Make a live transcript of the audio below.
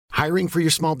Hiring for your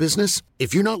small business?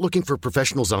 If you're not looking for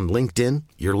professionals on LinkedIn,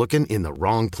 you're looking in the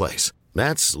wrong place.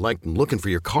 That's like looking for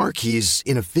your car keys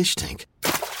in a fish tank.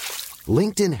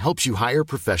 LinkedIn helps you hire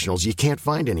professionals you can't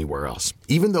find anywhere else,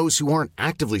 even those who aren't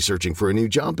actively searching for a new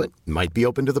job but might be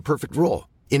open to the perfect role.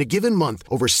 In a given month,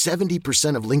 over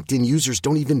 70% of LinkedIn users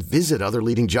don't even visit other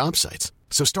leading job sites.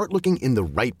 So start looking in the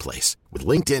right place. With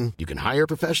LinkedIn, you can hire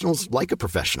professionals like a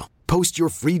professional. Post your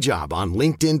free job on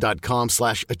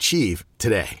linkedin.com/achieve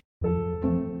today.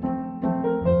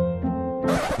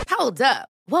 Hold up.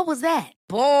 What was that?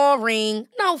 Boring.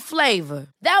 No flavor.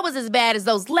 That was as bad as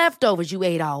those leftovers you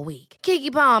ate all week.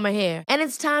 Keke Palmer here, and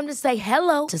it's time to say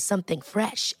hello to something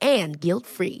fresh and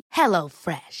guilt-free. Hello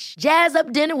Fresh. Jazz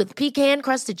up dinner with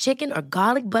pecan-crusted chicken or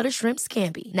garlic butter shrimp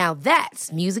scampi. Now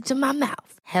that's music to my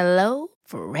mouth. Hello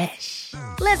Fresh.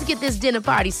 Let's get this dinner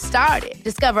party started.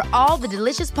 Discover all the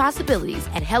delicious possibilities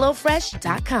at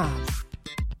hellofresh.com.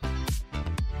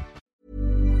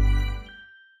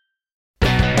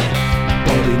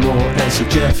 Bobby Moore and Sir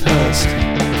Geoff Hurst,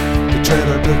 with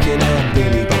Trevor Brooking and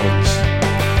Billy Bonds,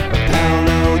 and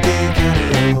Paolo Di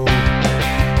Canio,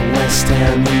 West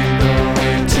Ham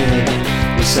United.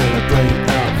 We celebrate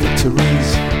our victories,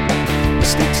 we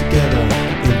stick together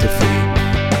in defeat.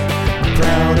 We're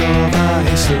proud of our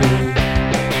history,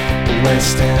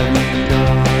 West Ham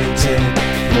United,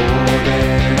 more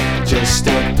than just a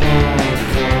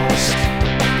podcast,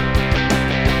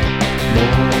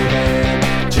 more than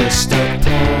just a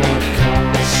podcast.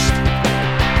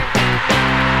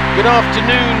 Good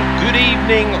afternoon, good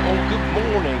evening, or good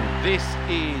morning. This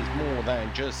is More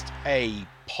Than Just a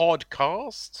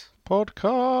Podcast.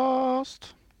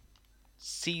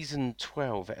 Season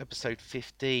 12, episode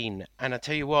 15. And I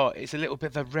tell you what, it's a little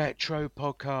bit of a retro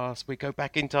podcast. We go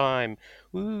back in time.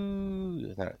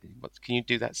 Ooh. Can you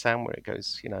do that sound where it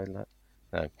goes, like...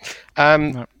 No.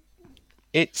 No.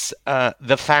 It's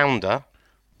the founder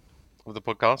of the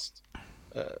podcast,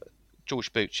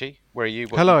 George Bucci. Where are you?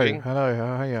 What are you doing? Hello,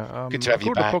 how are you? Good to have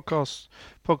you back. I recorded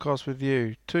a podcast with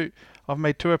you. I've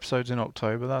made 2 episodes in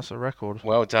October. That's a record.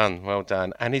 Well done.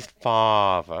 And his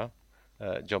father,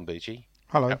 John Bucci.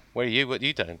 Hello. Where are you? What are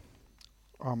you doing?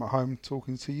 I'm at home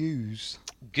talking to yous.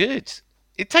 Good.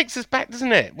 It takes us back,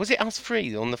 doesn't it? Was it us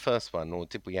 3 on the first one, or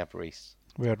did we have Reese?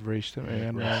 We had Reese, didn't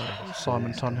we? And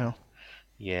Simon Tunhill.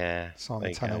 Yeah.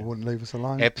 Simon Tanner wouldn't leave us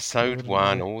alone. Episode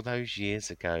 1, all those years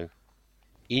ago.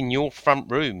 In your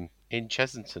front room in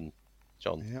Chessington,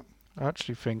 John. Yep. I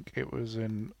actually think it was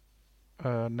in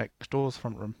next door's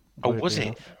front room. Oh, was weirdly it?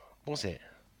 enough. Was it?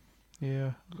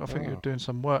 Yeah. I think you were doing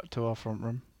some work to our front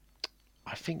room.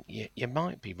 I think you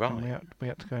might be right. And we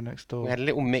had to go next door. We had a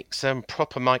little mixer and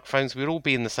proper microphones. We'd all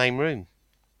be in the same room.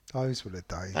 Those were the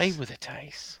days. They were the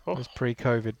days. Oh. It was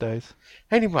pre-COVID days.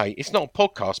 Anyway, it's not a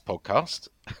podcast.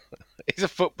 It's a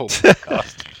football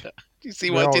podcast. Do you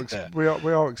see what I did there? We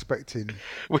are expecting.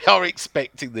 We are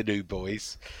expecting the new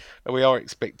boys. And we are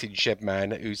expecting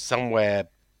Shedman, who's somewhere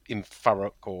in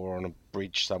Thurrock or on a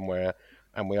bridge somewhere.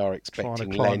 And we are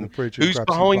expecting Len, who's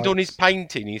behind on his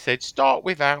painting. He said, "Start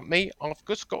without me. I've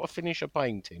just got to finish a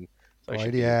painting." So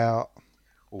Lady out.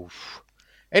 Oof.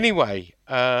 Anyway,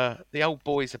 the old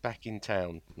boys are back in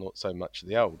town. Not so much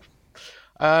the old.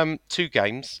 2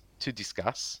 games to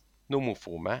discuss. Normal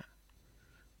format.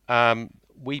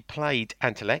 We played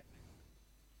Anderlecht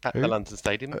at the London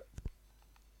Stadium.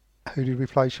 Who did we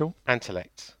play, Sean?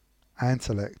 Anderlecht.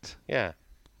 Yeah.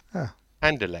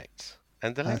 Anderlecht.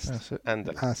 That's it.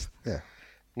 Anderlecht. Yeah.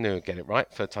 No, get it right.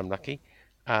 Third time lucky.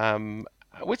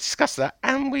 We discuss that,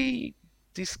 and we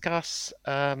discuss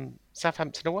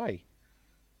Southampton away.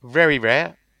 Very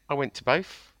rare. I went to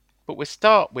both. But we'll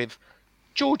start with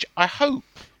George. I hope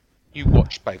you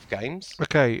watched both games.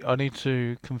 Okay, I need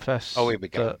to confess. Oh, here we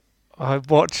go. That I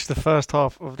watched the first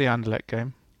half of the Anderlecht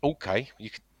game. Okay,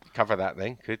 you could cover that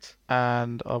then. Good.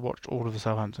 And I watched all of the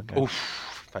Southampton games.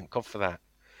 Oof, thank God for that.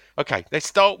 Okay, let's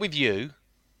start with you.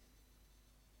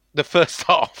 The first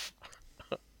half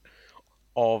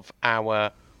of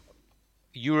our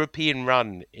European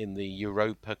run in the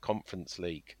Europa Conference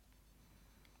League.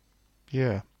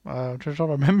 Yeah, I'm just trying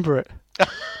to remember it.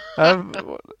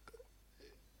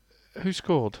 Who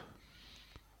scored?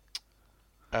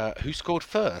 Who scored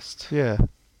first? Yeah,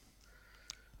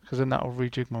 because then that'll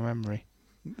rejig my memory.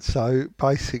 So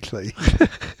basically,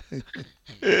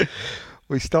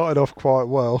 we started off quite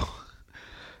well,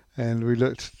 and we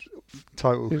looked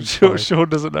total control. Sean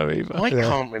doesn't know either. I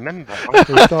can't remember. We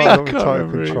started off with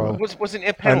total control. Wasn't it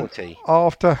a penalty? And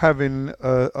after having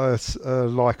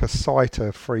like a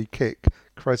sighter free kick,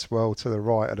 Creswell to the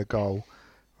right of the goal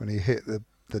when he hit the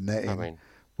netting,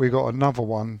 we got another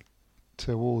one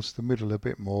towards the middle a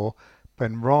bit more.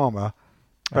 Ben Rama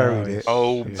buried it.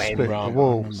 Oh, and Ben split the Rama,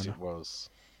 wall. it was.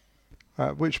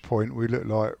 At which point we looked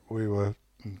like we were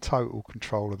in total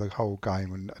control of the whole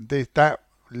game, and that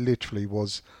literally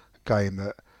was a game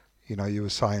that, you know, you were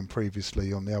saying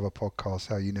previously on the other podcast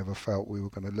how you never felt we were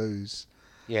going to lose.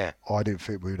 Yeah. I didn't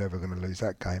think we were ever going to lose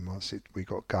that game once we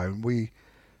got going. We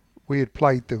had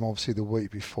played them obviously the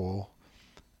week before,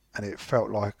 and it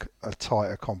felt like a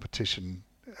tighter competition,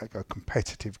 a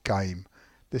competitive game.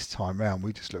 This time round,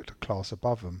 we just looked a class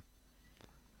above them,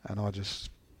 and I just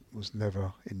was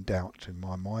never in doubt in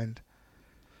my mind.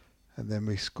 And then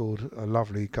we scored a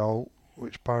lovely goal,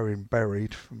 which Bowen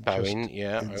buried from Bowen, just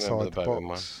yeah, I remember inside the the Bowen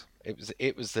box. one.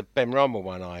 It was the Ben Rama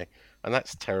one, and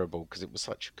that's terrible because it was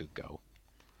such a good goal.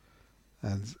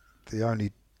 And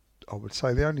I would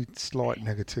say the only slight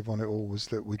negative on it all was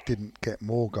that we didn't get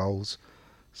more goals,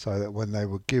 so that when they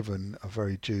were given a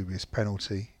very dubious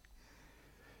penalty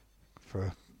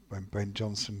for when Ben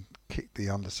Johnson kicked the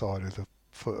underside of the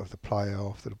foot of the player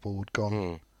after the ball had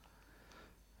gone.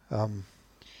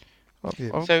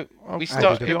 Yeah. So we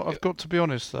started. I've got to be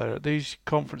honest though, these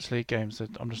Conference League games,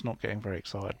 I'm just not getting very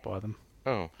excited by them.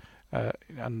 Oh,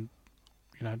 And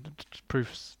you know,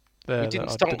 proofs there we didn't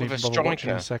that I start didn't with a even bother watching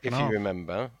striker, the second if you half.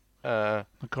 remember. I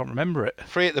can't remember it.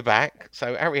 Three at the back,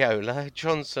 so Areola,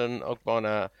 Johnson,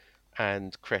 Ogbonna,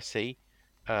 and Cressy.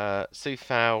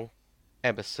 Soufal,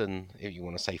 Emerson, if you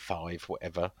want to say five,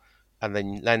 whatever. And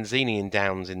then Lanzini and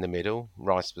Downs in the middle.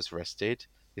 Rice was rested.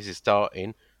 This is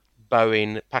starting.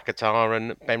 Bowen, Paquetá,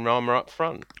 and Ben Rama up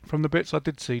front. From the bits I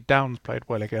did see, Downs played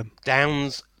well again.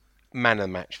 Downs, man of the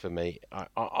match for me.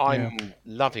 I'm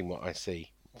loving what I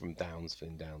see from Downs,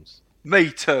 Finn Downs.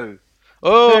 Me too.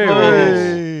 Oh,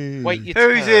 Hey. wait your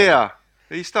Who's turn. here?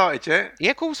 Have you started yet? Yeah,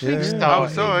 of course Yeah. we've Oh,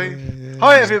 started. sorry.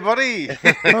 Hi, everybody.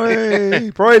 Hey,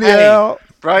 Brady Hey. out.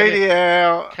 Brady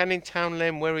out. Canning Town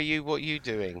Len, where are you? What are you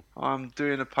doing? I'm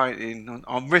doing a painting.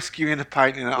 I'm rescuing a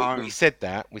painting at home. We said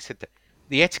that.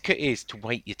 The etiquette is to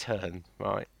wait your turn,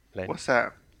 right, Len? What's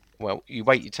that? Well, you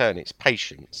wait your turn. It's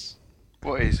patience.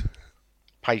 What is?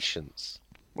 Patience.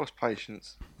 What's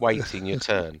patience? Waiting your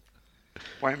turn.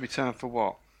 Wait my turn for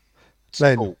what?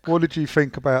 Len, Talk. what did you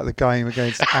think about the game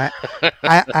against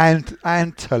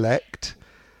Antellect?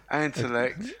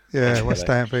 Intellect. Yeah, West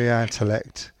Ham v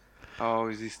Antellect. Oh,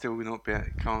 is he still not be?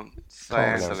 Can't say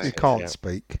Can't, intellect. you can't Yeah.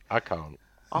 speak. I can't.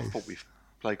 I thought we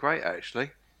played great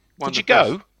actually. Did you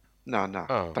go? No, no.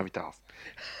 Oh. Don't be daft.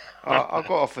 I got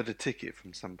offered a ticket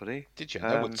from somebody. Did you?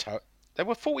 There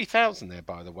were 40,000 there,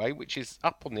 by the way, which is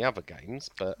up on the other games,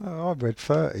 but Oh, I read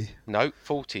 30. no,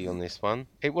 40 on this one.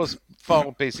 It was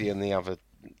far busier than the other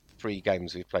 3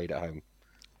 games we've played at home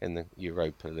in the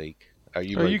Europa League. Are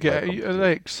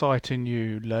they exciting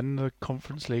you, Len, the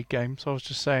Conference League games? I was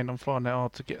just saying I'm finding it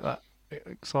hard to get that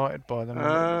excited by them. I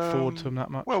don't look forward to them that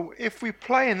much. Well, if we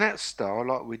play in that style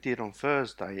like we did on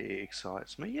Thursday, it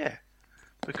excites me, yeah.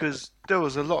 Because there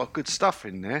was a lot of good stuff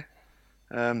in there.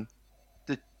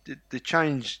 The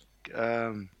change, I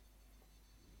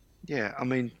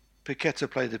mean, Paquetá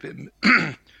played a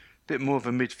bit more of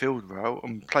a midfield role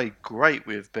and played great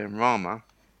with Ben Rama.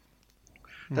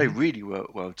 They really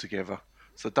work well together,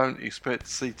 so don't expect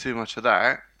to see too much of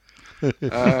that.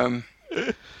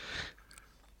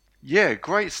 Yeah,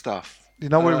 great stuff. You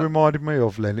know what it reminded me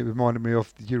of, Len? It reminded me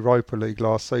of the Europa League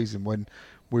last season when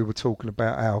we were talking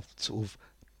about our sort of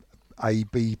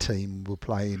A-B team were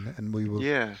playing and we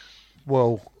were,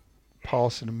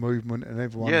 passing and movement and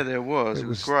everyone. Yeah, there was. It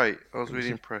was great. I was really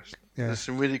impressed. Yeah. There's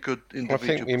some really good individual I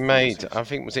think we made,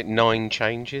 was it 9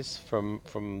 changes from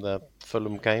the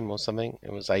Fulham game or something?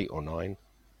 It was 8 or 9.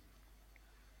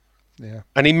 Yeah.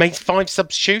 And he made 5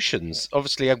 substitutions.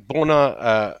 Obviously,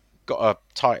 Ogbonna got a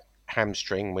tight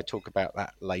hamstring. We'll talk about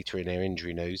that later in our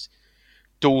injury news.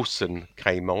 Dawson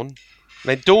came on.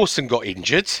 Then Dawson got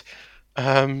injured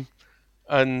and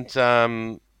got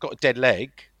a dead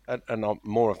leg. And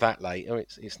more of that later.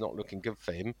 It's not looking good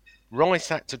for him. Rice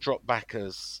had to drop back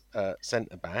as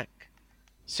centre-back.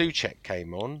 Souček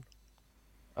came on.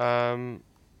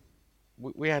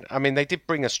 They did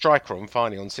bring a striker on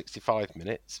finally on 65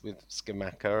 minutes with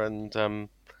Scamacca, and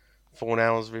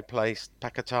Fornals replaced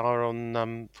Paquetá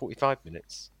on 45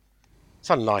 minutes. It's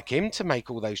unlike him to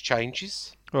make all those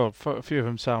changes. Well, a few of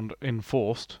them sound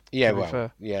enforced. Yeah, to be well,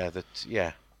 fair. yeah.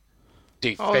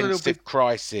 Defensive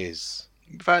crisis.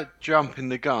 Without jumping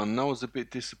the gun, I was a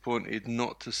bit disappointed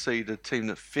not to see the team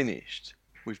that finished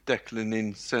with Declan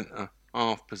in centre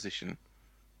half position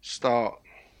start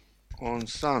on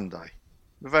Sunday.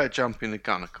 Without jumping the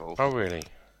gun, of course. Oh, really?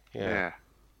 Yeah.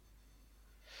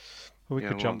 Well, we Yeah,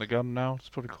 could jump the gun now. It's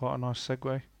probably quite a nice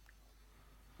segue.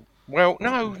 Well,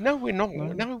 no, we're not.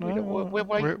 No, we're not. We're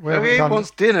waiting. We haven't He done-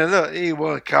 wants dinner.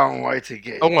 Look, can't wait to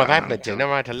get. Oh, I've had done. my dinner.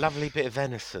 I had a lovely bit of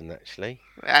venison, actually.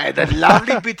 I had a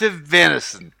lovely bit of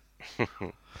venison.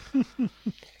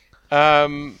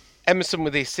 Emerson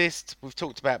with the assist. We've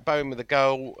talked about Bowen with the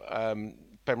goal.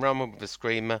 Ben Rahman with the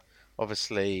screamer.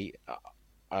 Obviously,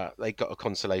 they got a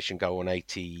consolation goal on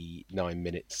 89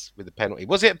 minutes with a penalty.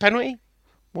 Was it a penalty?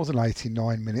 Wasn't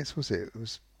 89 minutes, was it? It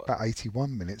was about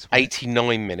 81 minutes. wasn't it?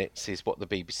 89 minutes is what the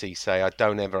BBC say. I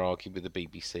don't ever argue with the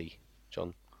BBC,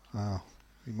 John. Oh,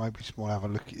 you maybe just want to have a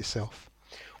look at yourself.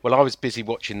 Well, I was busy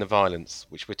watching the violence,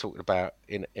 which we're talking about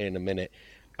in a minute.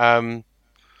 Was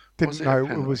Didn't it a know it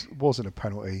penalty? wasn't a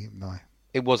penalty. No,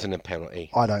 It wasn't a penalty.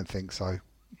 I don't think so.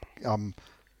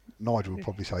 Nigel would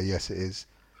probably say yes, it is.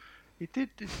 He did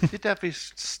have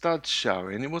his studs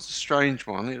showing. It was a strange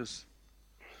one. It was,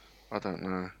 I don't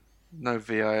know, no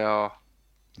VAR.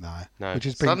 No. Which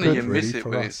has been Suddenly you good miss really it for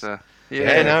when us. it's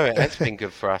Yeah, no, it has been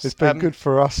good for us. It's been good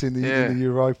for us in the yeah.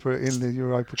 Europa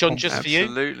John, Conference. just for you.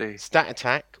 Absolutely. Stat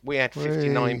attack. We had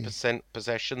 59%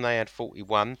 possession. They had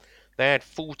 41. They had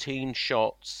 14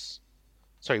 shots.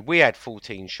 Sorry, we had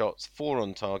 14 shots, 4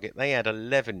 on target. They had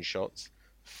 11 shots,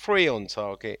 3 on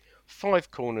target,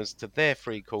 5 corners to their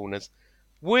 3 corners.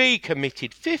 We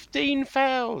committed 15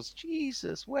 fouls.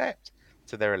 Jesus wept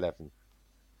to their 11.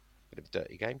 Bit of a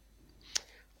dirty game.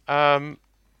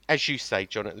 As you say,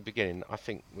 John, at the beginning, I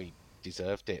think we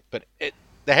deserved it. But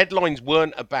the headlines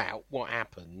weren't about what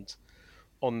happened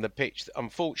on the pitch.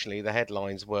 Unfortunately, the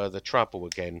headlines were the trouble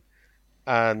again.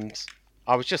 And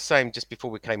I was just saying just before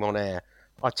we came on air,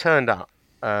 I turned up.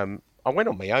 I went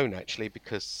on my own, actually,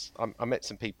 because I met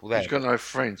some people there. You've got no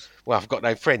friends. Well, I've got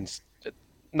no friends.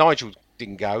 Nigel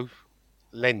didn't go.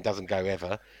 Len doesn't go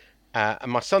ever.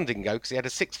 And my son didn't go because he had a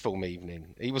sixth form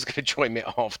evening. He was going to join me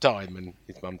at half time, and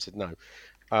his mum said no.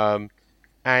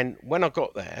 And when I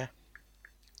got there,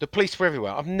 the police were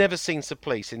everywhere. I've never seen some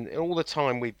police. In all the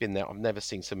time we've been there, I've never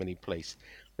seen so many police.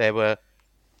 There were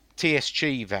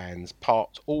TSG vans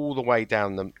parked all the way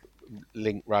down the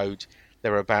link road.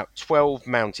 There were about 12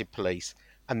 mounted police,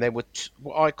 and there were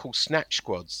what I call snatch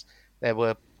squads. There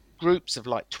were groups of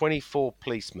like 24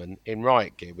 policemen in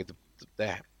riot gear with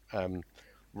their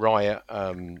riot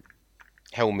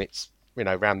helmets,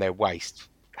 around their waist,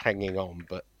 hanging on,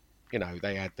 but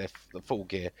they had the full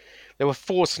gear. There were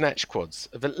 4 snatch squads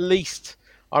of at least,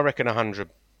 I reckon,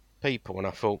 100 people, and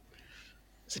I thought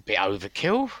it's a bit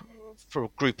overkill for a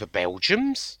group of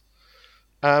Belgians.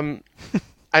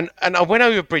 And I went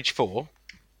over Bridge 4,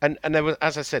 and there was,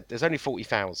 as I said, there's only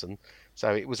 40,000,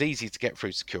 so it was easy to get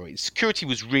through security. Security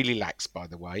was really lax, by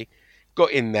the way.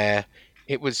 Got in there.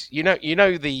 It was,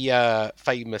 the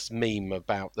famous meme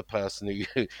about the person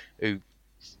who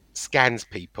scans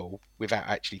people without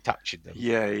actually touching them.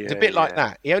 Yeah. It's a bit like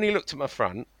that. He only looked at my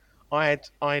front. I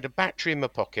had a battery in my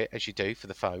pocket, as you do for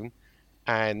the phone,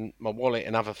 and my wallet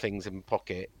and other things in my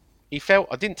pocket. He felt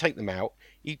I didn't take them out.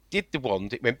 He did the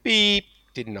wand. It went beep.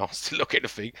 Didn't ask to look at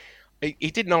anything.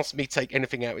 He didn't ask me to take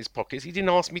anything out of his pockets. He didn't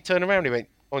ask me to turn around. He went,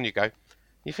 on you go.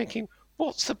 You're thinking,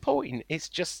 what's the point? It's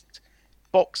just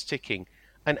box ticking.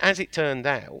 And as it turned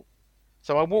out,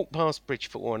 so I walked past Bridge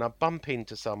 4 and I bump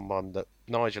into someone that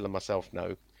Nigel and myself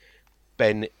know,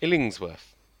 Ben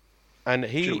Illingsworth. And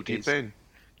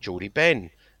Geordie Ben.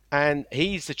 And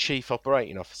he's the chief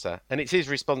operating officer. And it's his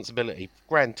responsibility,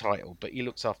 grand title, but he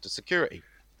looks after security.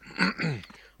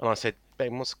 And I said,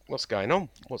 Ben, what's going on?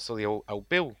 What's all the old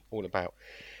bill all about?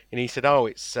 And he said,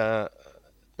 it's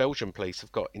Belgian police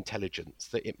have got intelligence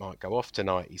that it might go off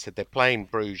tonight. He said they're playing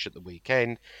Bruges at the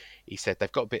weekend. He said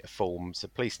they've got a bit of forms. The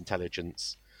police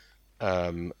intelligence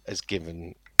has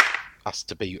given us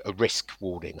to be a risk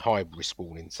warning, high risk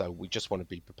warning. So we just want to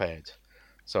be prepared.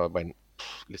 So I went,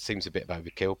 it seems a bit of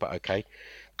overkill, but okay.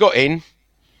 Got in.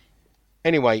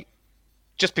 Anyway,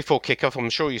 just before kick-off, I'm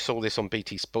sure you saw this on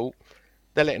BT Sport,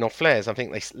 they're letting off flares. I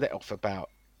think they let off about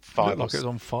 5 Looked like it was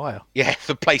on fire. Yeah,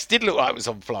 the place did look like it was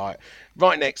on fire.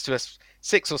 Right next to us,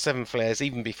 6 or 7 flares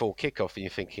even before kick-off, and you're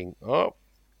thinking,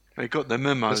 they got the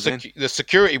memo then. the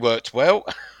security worked well.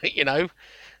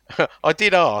 I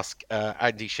did ask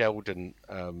Andy Sheldon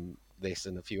this,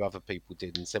 and a few other people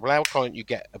did, and said, well, how can't you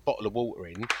get a bottle of water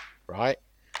in, right?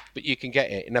 But you can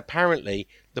get it. And apparently,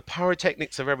 the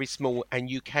pyrotechnics are very small, and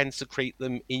you can secrete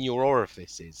them in your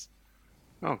orifices.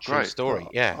 Oh, True great. story,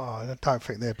 yeah. I don't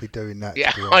think they'd be doing that. Yeah,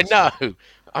 to be I honest. know.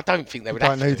 I don't think they You would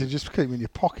don't have need to. to just keep them in your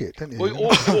pocket, don't you?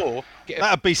 Or get a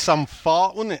That'd be some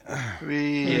fart, wouldn't it?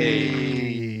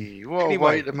 Whee! What a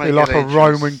Anyway, way to make They're like an a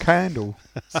entrance. Roman candle.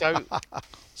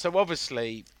 So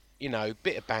obviously,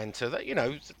 bit of banter. That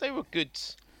they were good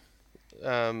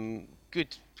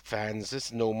fans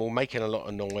as normal, making a lot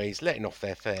of noise, letting off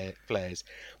their flares.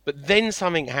 But then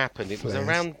something happened. It was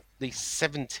around the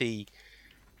 75th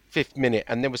minute,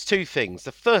 and there was two things.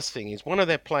 The first thing is one of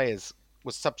their players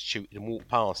was substituted and walked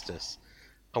past us,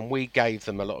 and we gave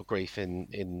them a lot of grief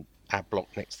in our block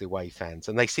next to the away fans,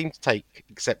 and they seemed to take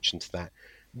exception to that.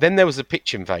 Then there was a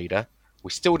pitch invader.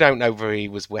 We still don't know whether he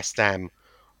was West Ham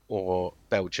or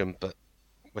Belgium, but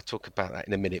we'll talk about that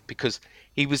in a minute, because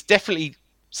he was definitely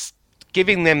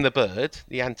giving them the bird,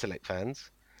 the Anderlecht fans,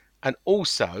 and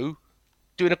also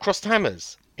doing a crossed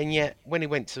hammers. And yet, when he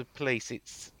went to the police,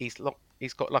 he's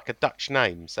got like a Dutch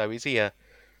name. So is he a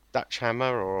Dutch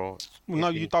hammer or? Well, no,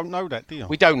 you don't know that, do you?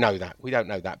 We don't know that.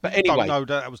 But anyway, don't know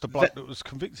that was the bloke that was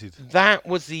convicted. That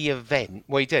was the event.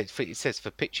 Well, he did. It says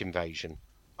for pitch invasion.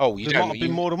 Oh, you There don't. might have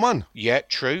been more than one. Yeah,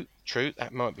 true.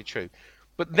 That might be true.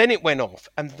 But then it went off,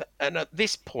 and at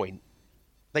this point,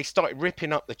 they started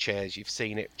ripping up the chairs. You've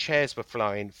seen it. Chairs were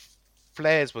flying,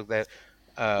 flares were there.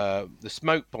 The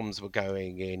smoke bombs were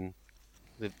going in.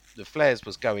 The flares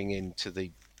was going into the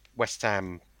West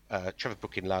Ham Trevor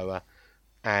Brooking lower,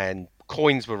 and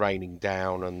coins were raining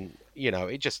down, and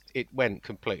it went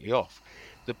completely off.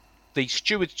 The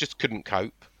stewards just couldn't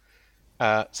cope,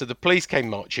 so the police came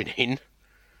marching in.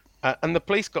 And the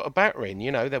police got a battering.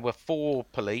 There were 4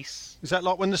 police. Is that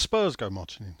like when the Spurs go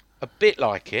marching in? A bit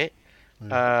like it.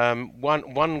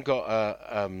 One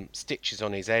got stitches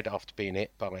on his head after being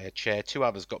hit by a chair. 2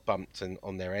 others got bumped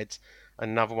on their heads.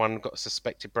 Another one got a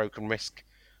suspected broken wrist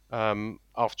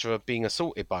after being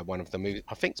assaulted by one of them, who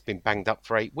I think's been banged up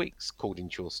for 8 weeks, according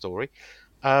to your story.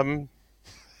 And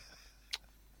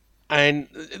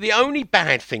the only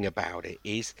bad thing about it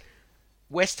is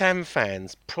West Ham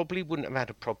fans probably wouldn't have had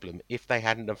a problem if they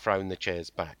hadn't have thrown the chairs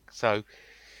back. So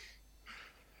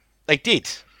they did,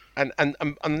 and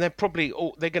they're probably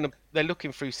they're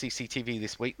looking through CCTV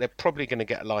this week. They're probably going to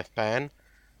get a life ban,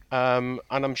 and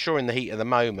I'm sure in the heat of the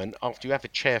moment, after you have a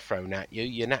chair thrown at you,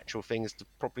 your natural thing is to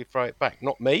probably throw it back.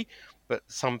 Not me, but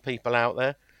some people out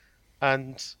there,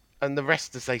 and the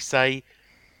rest, as they say,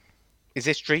 is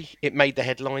history. It made the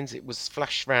headlines. It was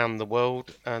flashed around the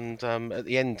world, and at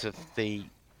the end of the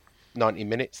 90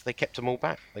 minutes, they kept them all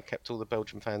back. They kept all the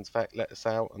Belgian fans back, let us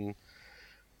out, and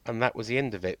that was the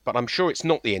end of it. But I'm sure it's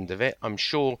not the end of it. I'm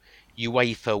sure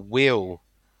UEFA will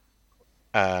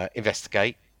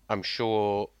investigate. I'm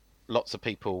sure lots of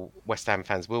people, West Ham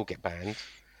fans, will get banned,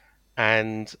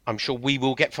 and I'm sure we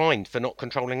will get fined for not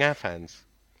controlling our fans.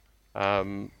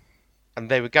 And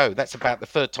there we go. That's about the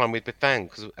 3rd time we've been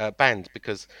banned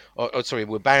because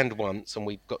we're banned once and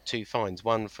we've got 2 fines.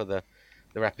 One for the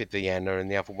Rapid Vienna and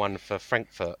the other one for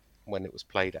Frankfurt when it was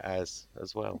played as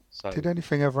well. So did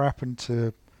anything ever happen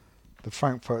to the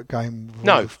Frankfurt game?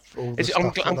 No.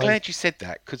 I'm glad you said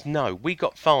that, because no, we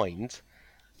got fined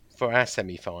for our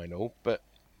semi-final, but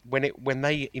when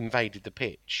they invaded the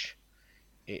pitch,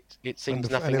 it seems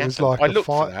nothing happened. I looked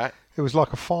for that. It was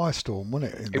like a firestorm,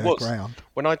 wasn't it, in their ground?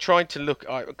 When I tried to look,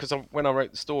 because when I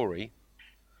wrote the story,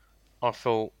 I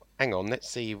thought, hang on, let's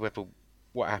see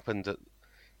what happened at,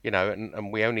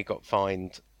 and we only got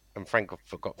fined, and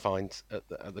Frankfurt got fined at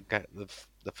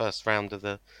the first round of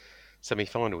the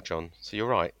semi-final, John. So you're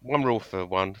right, 1 rule for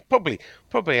 1. Probably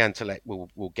Anderlecht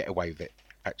will get away with it,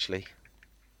 actually,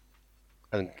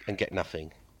 and get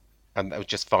nothing. And that was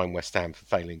just fine West Ham for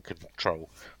failing control,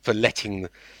 for letting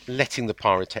the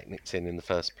pyrotechnics in the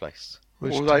first place.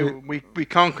 Although we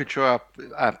can't control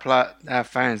our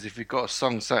fans if we've got a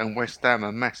song set in West Ham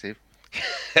are massive.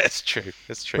 That's true.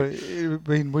 But, I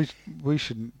mean, we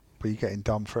shouldn't be getting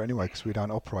done for it anyway because we don't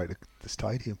operate the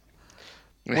stadium.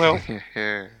 Well,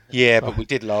 yeah, but we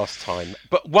did last time.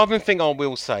 But one thing I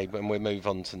will say when we move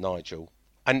on to Nigel,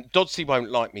 and Dodsley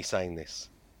won't like me saying this,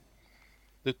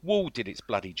 the wall did its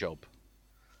bloody job.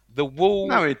 The wall...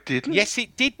 No, it didn't. Yes,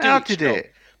 it did do How its did job.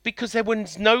 it? Because there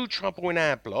was no trouble in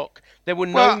our block. There were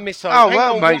no missiles. Oh,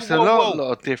 that makes a lot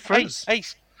of difference. Hey,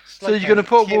 so you're going to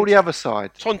put them all the other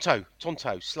side? Tonto,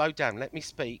 slow down. Let me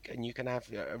speak, and you can have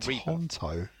a rebuff.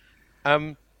 Tonto?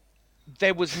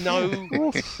 There was no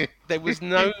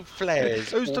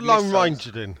flares. Who's the Lone Ranger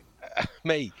then?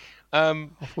 Me. I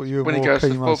thought you were when more he goes to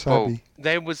Kimo football. Sabi.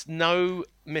 There was no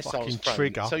missiles thrown.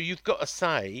 Trigger. So you've got to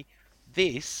say,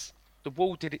 the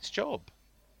wall did its job.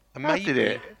 And How did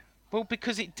it? Well,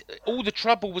 because all the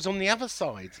trouble was on the other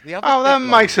side. That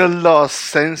makes a lot of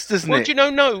sense, doesn't it? Well, do you know?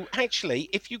 No, actually,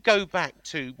 if you go back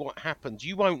to what happened,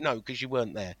 you won't know because you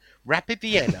weren't there. Rapid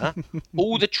Vienna,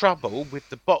 all the trouble with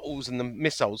the bottles and the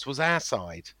missiles was our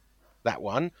side. That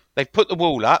one. They've put the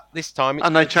wall up this time.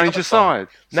 And they changed the side.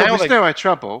 So Now we still had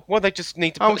trouble. Well, they just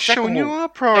need to put a second Sean, wall. you are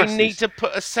priorities. They need to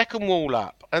put a second wall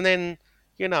up, and then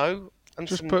and And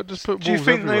Just some- put Do you walls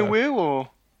think they everywhere. will, or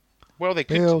well, they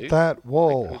could Build do. that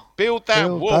wall. Build that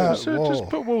Build wall. that Just wall.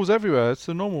 put walls everywhere. It's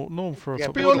the norm for a Yeah,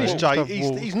 To be football honest, stadium, Jay, to have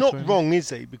walls he's not between. wrong, is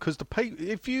he? Because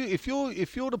if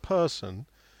you're the person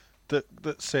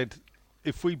that said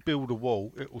if we build a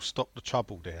wall, it will stop the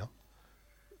trouble down.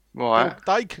 right?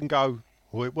 Well, they can go.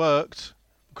 Well, it worked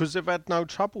because they've had no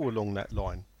trouble along that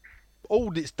line.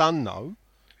 All it's done though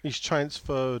is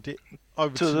transferred it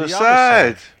over To to the other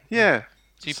side. side. Yeah.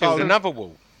 So you So- build another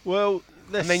wall, Well,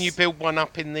 and then you build one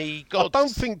up in the I gods. don't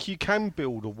think you can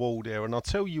build a wall there, and I'll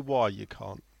tell you why you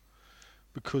can't.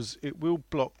 Because it will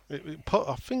block.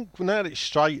 I think now that it's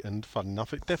straightened, fun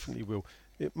enough, it definitely will.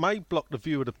 It may block the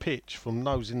view of the pitch from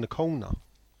those in the corner.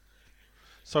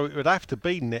 So it would have to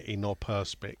be netting or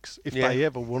perspex if Yeah. they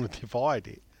ever want to divide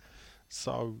it.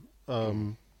 So,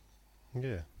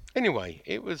 yeah. Anyway,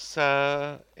 it was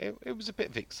it was a bit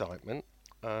of excitement.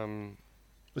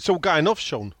 It's all going off,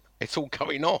 Sean. It's all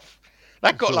going off.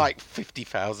 That got all- like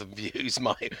 50,000 views.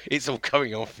 It's all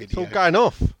going off It's video. all going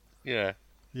off. Yeah.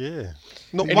 Yeah.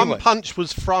 Not Anyway. one punch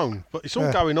was thrown, but it's all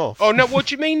Yeah. going off. Oh no! What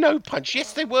do you mean no punch?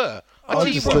 Yes, they were. I tell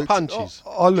you just what, looked- punches.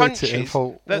 I looked at it and punches.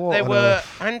 thought, That what there on were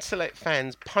earth? Anselect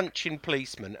fans punching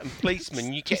policemen, and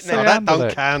policemen you get Just No, say there, that don't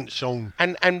Anderlecht. count, Sean.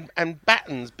 and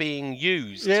battens being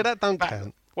used. Yeah, that don't Bat-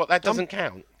 count. What? That doesn't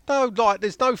count. No, like,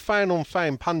 there's no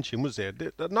fan-on-fan punching, was there?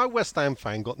 No West Ham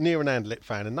fan got near an Anderlecht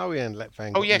fan, and no Anderlecht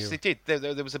fan got Oh yes, near. they did.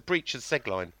 There was a breach of the seg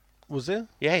line. Was there?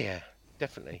 Yeah,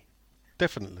 definitely.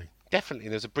 Definitely. Definitely,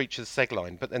 there was a breach of the seg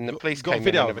line, but then the Got- police got a came in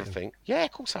video and of it? everything. Yeah,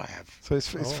 of course I have. So it's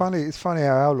funny. It's funny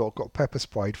how our lot got pepper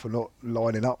sprayed for not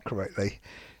lining up correctly.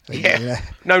 Yeah.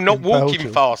 No, not in walking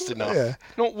Belgium. fast enough. Yeah.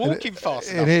 Not walking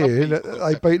fast enough. In here, Some people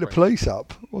they got beat the pepper police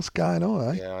up. What's going on,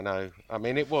 eh? Yeah, I know. I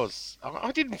mean, it was.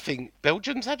 I didn't think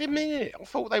Belgians had him in it. I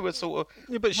thought they were sort of.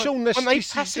 Yeah, but Weren't- Sean, this, weren't they this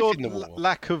is passive your in the war?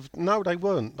 lack of... No, they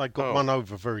weren't. They got Oh. one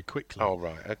over very quickly. Oh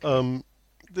right. Okay.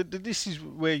 This is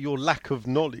where your lack of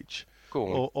knowledge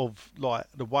Go on. of like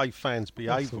the way fans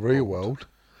behave. That's the real abroad, world.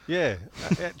 Yeah,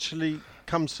 actually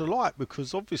comes to light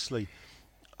because obviously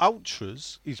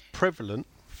ultras is prevalent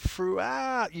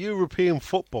throughout European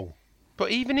football. But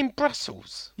even in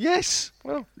Brussels, Yes.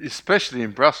 well, Especially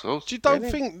in Brussels. You don't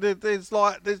Really? think that there's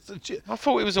like there's I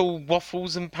thought it was all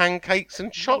waffles and pancakes and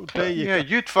there chocolate. you Yeah, go.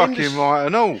 you'd fucking right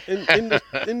and all.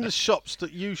 in the shops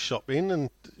that you shop in,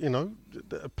 and you know,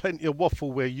 there are plenty of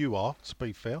waffle where you are. To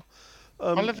be fair,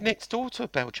 I live next door to a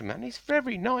Belgian man. He's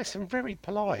very nice and very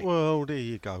polite. well, there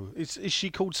you go. Is she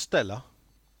called Stella?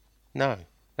 No,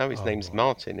 his name's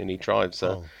Martin, and he drives a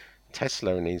Oh.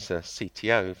 Tesla, and he's a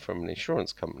CTO from an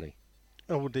insurance company.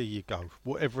 Oh, well, there you go.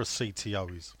 Whatever a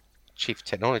CTO is. Chief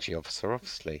Technology Officer,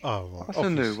 obviously. Oh, right. That's a new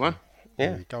obviously. one. Yeah.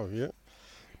 There you go. Yeah.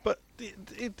 But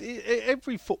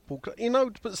every football club, you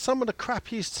know, but some of the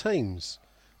crappiest teams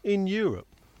in Europe,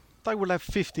 they will have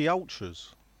 50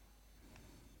 ultras.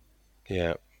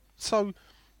 Yeah. So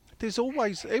there's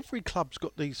always every club's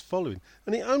got these following,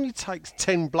 and it only takes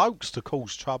 10 blokes to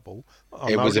cause trouble. I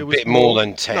It know was a there bit more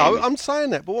than 10. No, I'm saying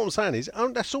that, but what I'm saying is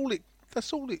that's all it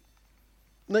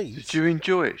needs. Did you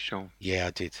enjoy it, Sean? Yeah,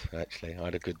 I did, actually. I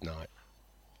had a good night.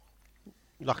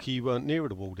 Lucky you weren't near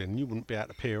the wall, then you wouldn't be able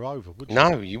to peer over, would you?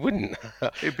 No, you wouldn't.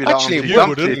 It'd be like Actually, Humpty it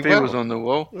Dumpty wouldn't. if he was on the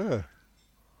wall. Yeah.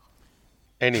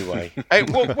 Anyway, hey,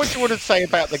 what do you want to say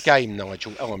about the game,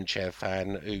 Nigel, armchair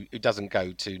fan who doesn't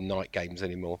go to night games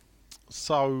anymore?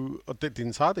 So I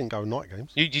didn't say I didn't go night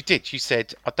games. You did. You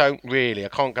said, I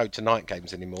can't go to night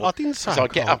games anymore. I didn't say Because I I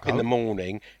get can't up in go. the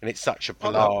morning and it's such a I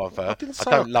know. palaver. I didn't I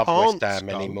say don't I love West can't Ham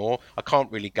go. anymore. I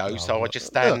can't really go, so I No, just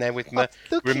stand look, there with my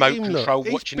look at remote him, look. control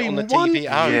He's watching it on the been one TV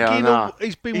at home. Yeah, I frigging know.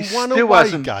 He's been He one still away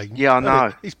hasn't- game. yeah, I hasn't know.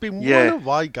 he? He's been Yeah. one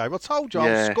away game. I told you I'll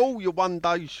Yeah. school you one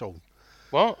day, Sean.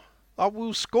 What? I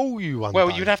will school you one Well,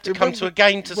 day. you'd have to It come won't to a be-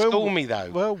 game to well, school me, though.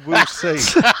 Well, we'll see.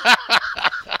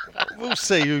 We'll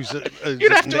see who's at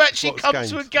You'd have at to next actually lot's come games.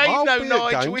 to a game, I'll though, be at Nigel,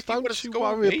 games. if you Don't wanna you school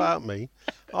worry me. about me.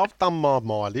 I've done my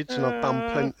mileage and I've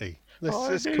done plenty. Let's I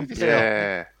let's knew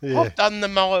compare. Yeah. Yeah. I've done the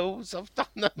miles. I've done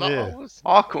the Yeah. miles.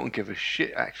 I couldn't give a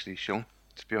shit, actually, Sean,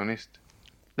 to be honest.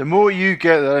 The more you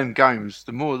get at them games,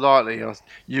 the more likely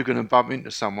you're going to bump into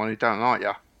someone who don't like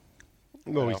you.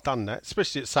 Well, he's done that,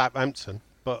 especially at Southampton.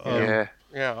 But Yeah.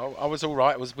 Yeah, I was all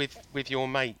right. I was with your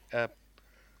mate,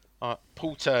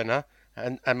 Paul Turner,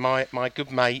 and my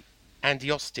good mate, Andy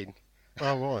Austin.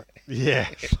 oh right, yeah,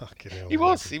 fucking hell. He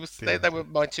was. Yeah. They were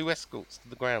my two escorts to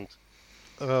the ground.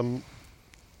 Um,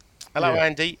 Hello, Yeah.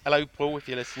 Andy. Hello, Paul, if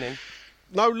you're listening.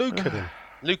 no, Luca then.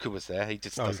 Luca was there. He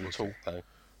just Oh, doesn't was talk, though.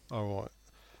 All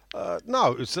right.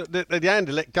 No, it was the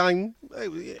Anderlecht game.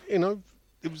 You know,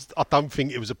 it was. I don't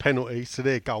think it was a penalty, so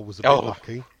their goal was a bit Oh.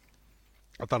 lucky.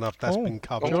 I don't know if that's been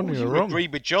covered. John, you you're wrong. agree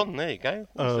with John. There you go.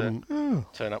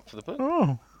 Turn up for the book.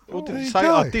 Oh, Or did There he you say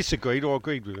go. I disagreed or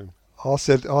agreed with him? I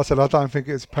said I don't think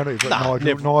it's a penalty, but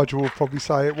Nigel will probably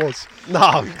say it was.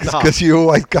 No, Because you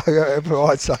always go whatever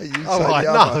I say, you say Oh, right,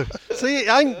 the other. no. See, it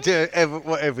ain't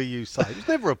whatever you say. It was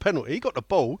never a penalty. He got the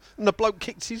ball and the bloke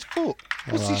kicked his foot.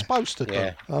 What's he Right. supposed to do?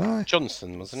 Yeah. I know.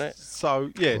 Johnson, wasn't it?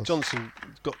 So, yeah, Johnson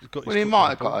got his Well, he foot might on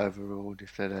have the got ball. overruled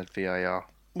if they'd had VAR.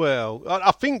 Well,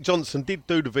 I think Johnson did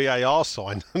do the VAR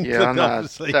sign. Yeah, I know.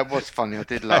 Obviously. That was funny. I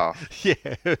did laugh. Yeah,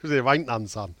 there ain't none,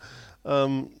 son.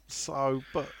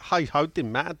 But hey ho,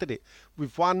 didn't matter, did it?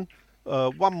 We've won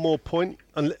one more point,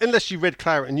 and unless you read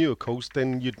Claret and you, of course,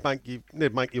 then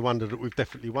they'd make you wonder that we've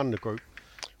definitely won the group.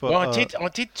 But, Well, I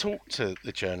did talk to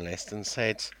the journalist and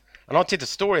said, and I did a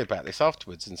story about this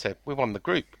afterwards and said we won the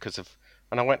group because of,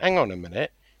 and I went, hang on a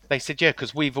minute. They said, yeah,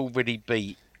 because we've already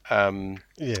beat,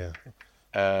 Yeah,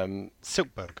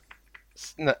 Silkeborg.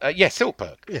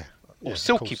 Silkeborg. Yeah, Or of course.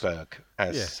 Silkeborg,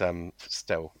 as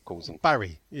Stel calls them.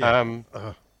 Barry. Yeah.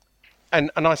 And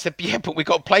I said, yeah, but we've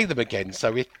got to play them again.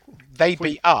 So if they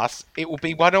beat us, it will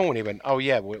be 1-1. And he went, oh,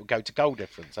 yeah, we'll go to goal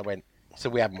difference. I went, so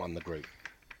we haven't won the group.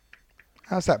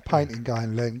 How's that painting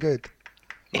going, Len? Good.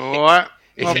 All right.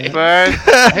 Not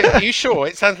bad. Are you sure?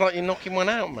 It sounds like you're knocking one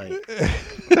out, mate.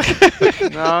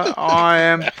 No, I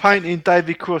am painting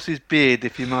David Cross's beard,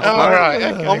 if you must know. All right.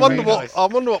 Okay, I wonder very nice.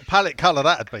 what palette colour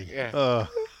that'd be. Yeah.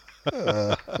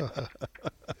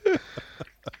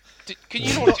 Can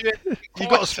you not do it? You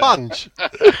got a sponge?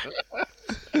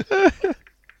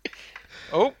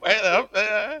 Oh,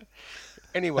 hello.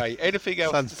 Anyway, anything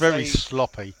else? Sounds to very say?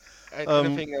 sloppy.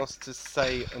 Anything else to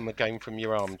say on the game from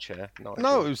your armchair?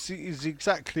 No, it was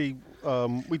exactly.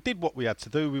 We did what we had to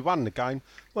do. We won the game.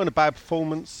 Weren't a bad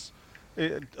performance.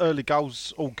 Early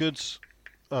goals, all good.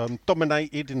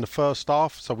 Dominated in the first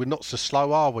half, so we're not so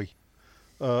slow, are we?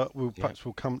 Perhaps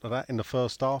we'll come to that in the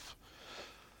first half.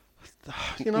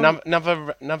 You know,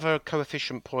 Another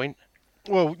coefficient point.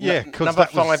 well, yeah, because Another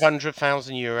that was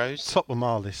 €500,000. top of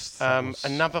my list. That was-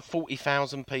 Another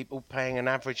 40,000 people paying an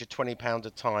average of £20 a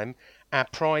time. Our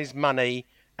prize money,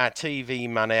 our TV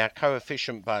money, our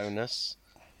coefficient bonus.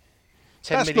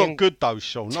 10 That's million, not good though,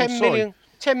 Sean. I'm 10 sorry. million,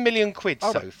 10 million quid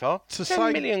Oh, so far. To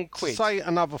 10 million quid. To say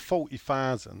another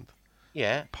 40,000.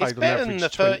 Yeah, paid it's on better than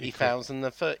average the 20 30,000,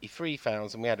 the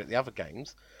 33,000 we had at the other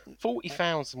games.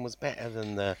 40,000 was better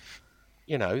than the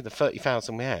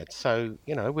 30,000 we had. So,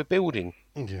 we're building,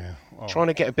 Yeah. Oh, trying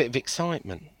to get a bit of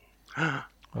excitement. well,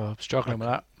 I'm struggling with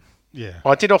that. yeah.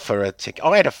 I did offer a ticket.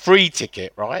 I had a free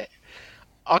ticket, right?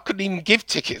 I couldn't even give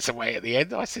tickets away at the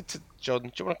end. I said to John,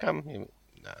 do you want to come? He went,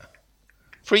 nah.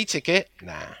 Free ticket?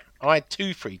 Nah. I had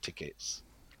 2 free tickets.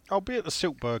 I'll be at the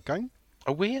Silkeborg game.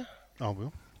 Are we? I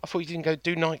will. I thought you didn't go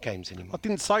do night games I anymore.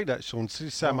 didn't say that, Sean. So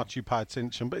this is how much you pay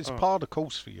attention, but it's part of the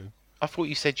course for you. I thought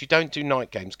you said you don't do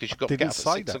night games because you've got to get Didn't up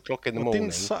at say 6 that. o'clock in the I morning.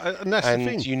 didn't say, and that's and the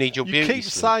thing. you need your You beauty keep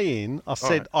sleep. saying I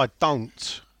said I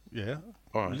don't. Yeah.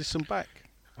 All right. Listen back.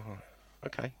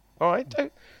 Okay. All right.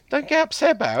 Don't get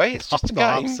upset about it. It's just I'm a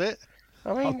not game. upset.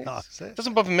 I mean, I'm not it upset.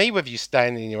 doesn't bother me whether you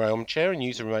stand in your armchair and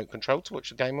use a remote control to watch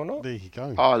the game or not. There you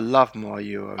go. I love my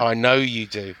Euro. I know you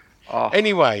do. Oh,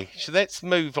 Anyway, so let's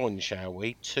move on, shall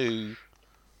we, to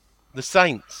the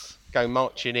Saints go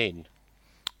marching in.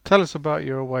 Tell us about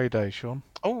your away day, Sean.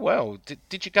 Oh, well,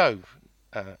 did you go,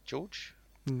 George?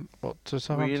 What to well,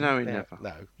 Southampton? you know he Yeah,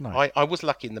 never. no. I was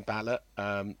lucky in the ballot.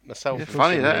 Myself It's and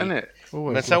funny that, Finley- isn't it?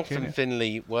 Always Myself lucky, and innit?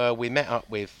 Finley we met up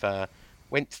with,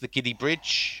 went to the Giddy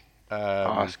Bridge.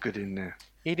 Oh, it's good in there.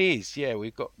 It is, yeah.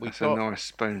 We've got. That's a nice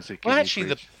spoons of Well, Guinea actually,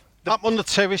 bridge. Up on the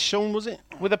terrace, Sean, was it?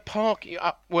 with a park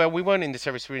up. Well, we weren't in the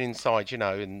terrace. We were inside,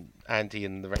 and Andy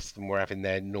and the rest of them were having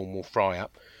their normal fry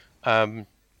up.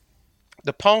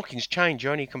 The parking's changed.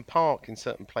 You only can park in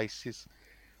certain places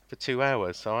for 2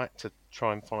 hours. So I had to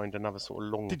try and find another sort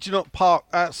of long. Did you not park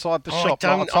outside the I shop?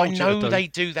 don't. Like I I told you know to do? they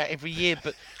do that every year,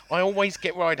 but I always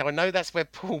get worried. I know that's where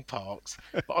Paul parks,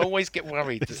 but I always get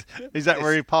worried. Is that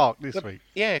where he parked this week?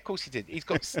 Yeah, of course he did. He's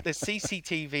got the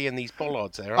CCTV and these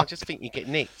bollards there. I just think you get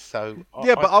nicked. So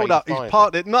Yeah, but hold up. He's parked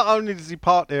parked it. Not only does he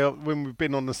park there when we've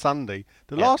been on the Sunday,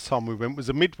 the last time we went was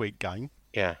a midweek game,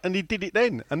 Yeah, and he did it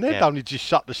then. And they'd Yeah. only just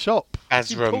shut the shop. He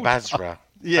Basra and pulled- Basra.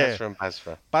 Yeah. Basra and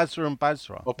Basra. Basra and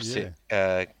Basra. Opposite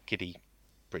Yeah. Giddy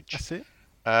Bridge. That's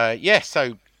it.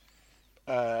 So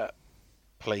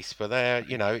police were there.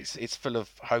 It's full of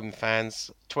home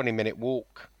fans. 20-minute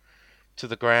walk to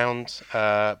the ground.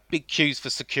 Big queues for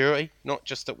security, not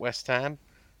just at West Ham.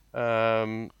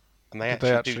 And they Did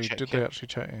they actually actually? do check Did you. they actually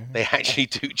check you? They actually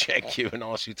do check you and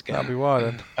ask you to get That'd be why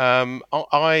then.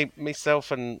 I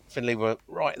myself and Finley were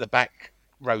right at the back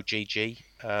row GG,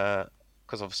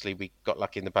 because obviously we got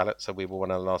lucky in the ballot, so we were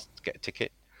one of the last to get a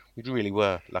ticket. We really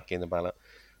were lucky in the ballot.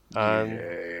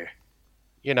 Yeah.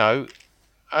 You know,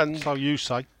 and So you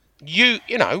say. you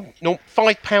know,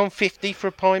 £5.50 for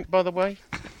a pint, by the way.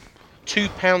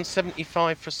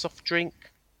 £2.75 for a soft drink.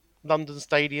 London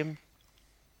Stadium.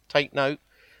 Take note.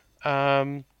 Yeah,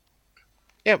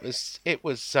 it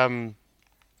was. I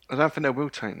don't think they will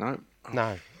take note.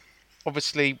 No.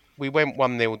 Obviously, we went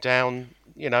 1-0 down.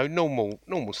 You know, normal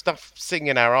stuff.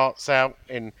 Singing our hearts out.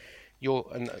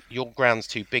 Your ground's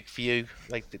too big for you.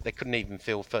 They couldn't even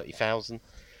fill 30,000.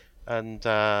 And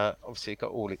obviously,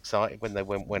 got all excited when they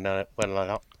went up.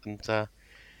 And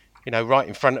you know, right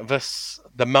in front of us,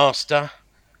 the master,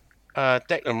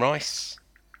 Declan Rice,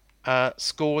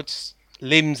 scored.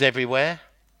 Limbs everywhere.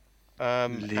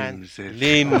 Limbs.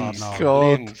 Limbs. Oh, no.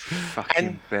 God. Limbs.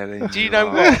 Fucking belly. Do you know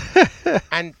what?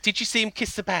 And did you see him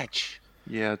kiss the badge?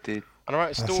 Yeah, I did. And I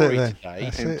wrote a That's story it then. today.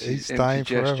 That's Empty- it. He's empty staying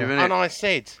gesture, forever. innit? And I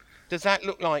said, does that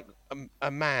look like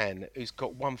a man who's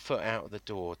got 1 foot out of the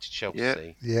door to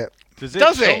Chelsea? Yeah. Does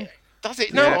Does Sean? it? Does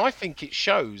it? No, Yeah. I think it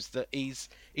shows that he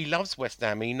loves West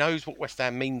Ham. He knows what West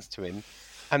Ham means to him,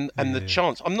 and the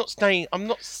chance. I'm not suggesting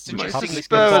It's a this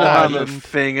spur of can the stay. moment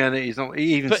thing, and he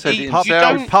even But said he- it you himself.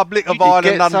 don't- Republic of He Ireland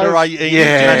gets under those- 18, Yeah.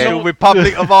 International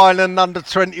Republic of Ireland under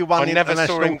 21 I never saw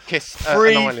international. him kiss an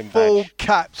Three Ireland full badge.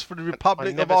 caps for the Republic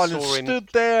of never Ireland. saw him- Stood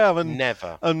there and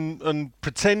Never. and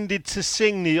pretended to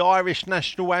sing the Irish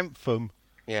national anthem,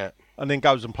 Yeah. and then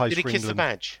goes and plays Did he for kiss the England.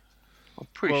 badge? I'm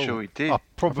pretty Well, sure he did. I I think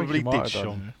probably he might did, have done,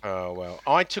 Sean. Oh, well.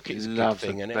 I took it as a good Loves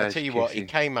thing, a and I'll badge tell you what, he kissing.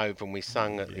 came over and we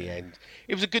sung at the end.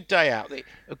 It was a good day out.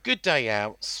 A good day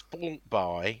out, sport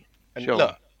by. And Sure.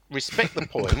 look, respect the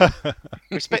point.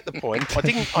 Respect the point.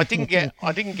 I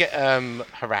didn't get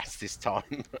harassed this time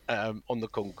on the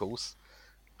concourse.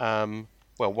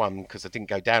 Well, one, because I didn't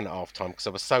go down at half time because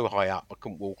I was so high up I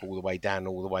couldn't walk all the way down,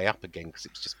 all the way up again because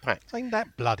it was just packed. Ain't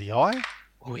that bloody high?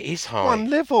 Oh, it is high. One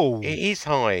level. It is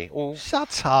high. Oh,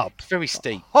 Shut up. it's very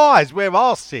steep. High's where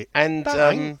I sit. And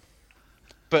That ain't-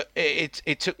 but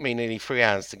it took me nearly 3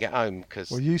 hours to get home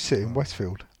because Well, you sit in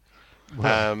Westfield.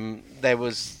 there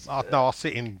was No, I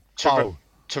sit in torr- Bow.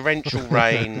 torrential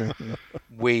rain,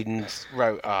 wind.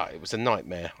 It was a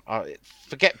nightmare.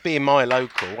 Forget being my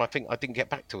local. I think I didn't get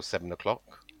back till 7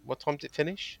 o'clock. What time did it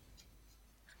finish?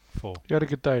 4. You had a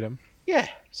good day then. Yeah,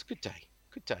 it's a good day.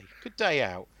 Good day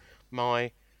out.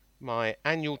 My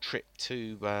annual trip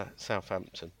to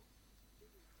Southampton.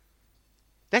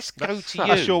 Let's go to you.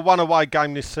 That's your one away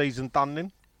game this season done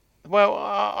then? Well,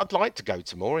 I'd like to go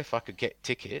to more if I could get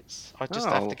tickets. I just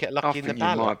have to get I lucky in the think you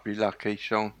ballot. might be lucky,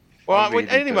 Sean. Well, I really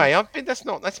anyway, do. I've been. That's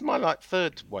my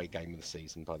third away game of the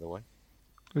season, by the way.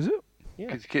 Is it? Yeah,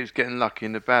 'Cause he keeps getting lucky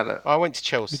in the ballot. I went to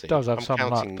Chelsea. He does have I'm some luck,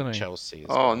 counting doesn't he? Chelsea. As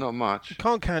Oh, well. not much. You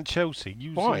can't count Chelsea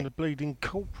using Why? the bleeding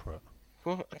corporate.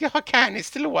 Well, yeah, I can. It's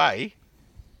still away.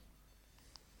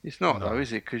 It's not though,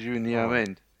 is it? Because you're in the home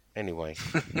end. Anyway,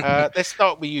 let's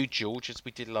start with you, George, as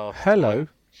we did last. Hello.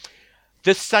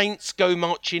 The Saints go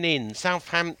marching in.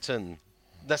 Southampton,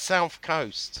 the South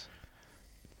Coast.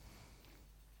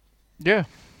 Yeah,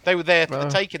 They were there for the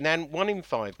Well- taking. Then 1 in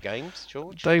 5 games,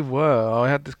 George. they were. I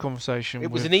had this conversation. It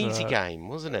was with, an easy game,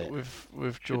 wasn't it? With Should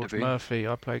have George been. Murphy.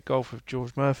 I played golf with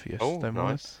George Murphy Oh, yesterday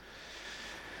morning. nice.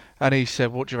 And he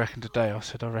said, "What do you reckon today?" I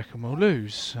said, "I reckon we'll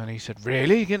lose." And he said,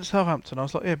 "Really? Against Southampton?" I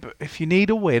was like, "Yeah, but if you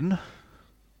need a win,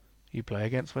 you play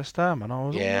against West Ham." And I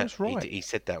was Yeah, almost right. he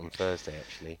said that on Thursday,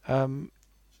 actually.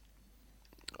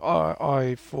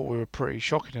 I thought we were pretty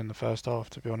shocking in the first half,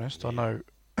 to be honest. I know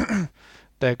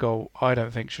their goal, I don't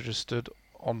think, should have stood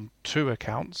on 2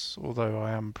 accounts, although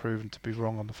I am proven to be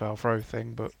wrong on the foul throw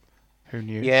thing, but who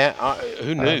knew? Yeah,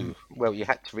 who knew? Well, you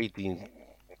had to read the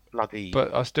bloody.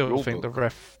 But I still rule think book.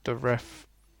 the ref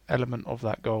element of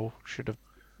that goal should have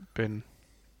been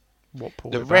what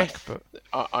pulled The it back. ref, But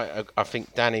I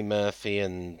think Danny Murphy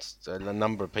and a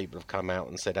number of people have come out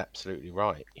and said absolutely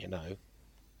right. You know,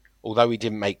 although he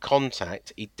didn't make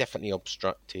contact, he definitely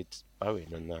obstructed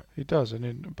Bowen and that. he does, and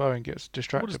then Bowen gets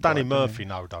distracted. What does by Danny it, doesn't Murphy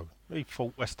know, though? He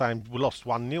thought West Ham lost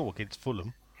 1-0 against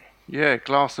Fulham. Yeah,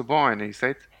 glass of wine, he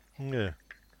said. Yeah.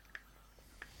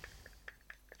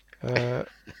 he?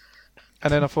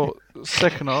 And then I thought,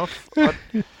 second half,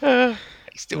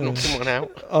 He still knocked someone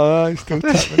out. Oh, still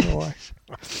tapping away.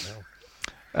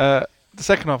 the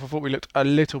second half, I thought we looked a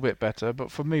little bit better.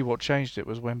 But for me, what changed it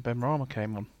was when Ben Rama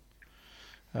came on.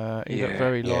 He looked Yeah,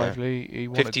 very yeah. lively. He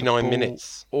wanted the 59 ball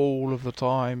minutes. all of the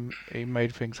time. He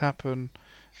made things happen.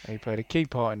 He played a key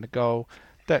part in the goal.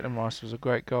 Declan Rice was a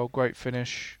great goal, great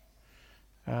finish,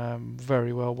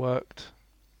 very well worked.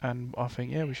 and I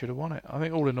think we should have won it. I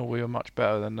think all in all we were much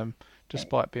better than them,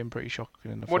 despite being pretty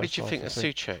shocking in the What first did you half, think I of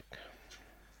think. Souček?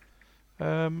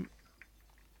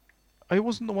 He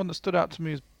wasn't the one that stood out to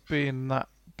me as being that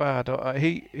bad.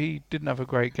 He didn't have a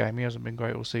great game. He hasn't been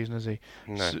great all season, has he?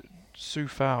 No.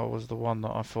 Sufal was the one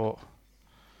that I thought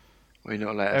We're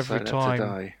not allowed to every say time.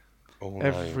 that today. Oh,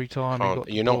 Every time he Can't- got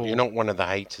the you're ball. not one of the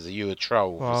haters. Are you a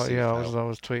troll? for Well, yeah, I Sufal?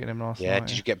 was tweeting him last Yeah. night.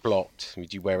 Did you get blocked?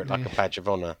 Did you wear it like a badge of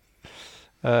honour?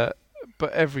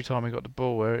 But every time he got the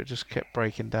ball, where it just kept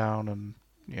breaking down, and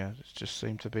it just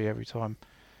seemed to be every time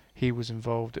he was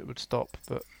involved, it would stop.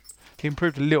 But he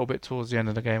improved a little bit towards the end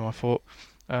of the game, I thought.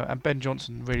 And Ben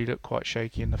Johnson really looked quite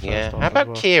shaky in the first Yeah. half. How about as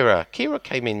well. Kira? Kira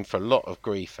came in for a lot of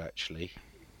grief actually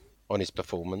on his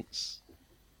performance.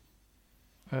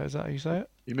 Is that how you say it?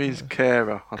 He means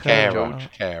Kara. I think, Kara.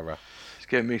 George. Kara. He's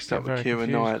getting mixed up Get with very Kira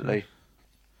confused, Knightley.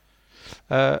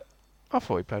 I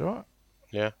thought he played alright.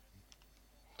 Yeah.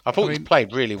 I thought he mean,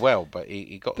 played really well, but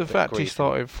he got The a bit fact of he grief.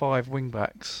 started 5 wing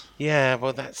backs. Yeah,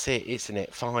 well, that's it, isn't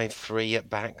it? 5-3 at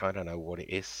back. I don't know what it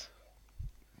is.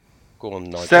 Go on,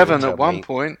 Nigel. 7 tell at one me.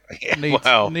 point.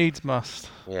 Yeah, Needs must.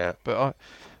 yeah. But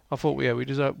I thought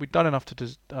we'd done enough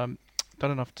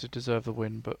to deserve the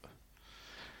win, but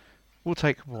we'll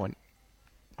take a point.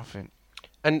 I think.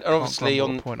 And Can't obviously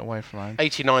grumble on a point away from home.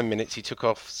 89 minutes, he took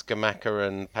off Scamacca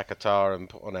and Paquetá and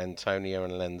put on Antonio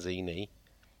and Lanzini.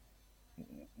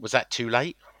 Was that too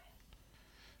late?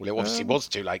 Well, it obviously was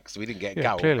too late because we didn't get a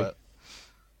goal. clearly.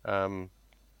 But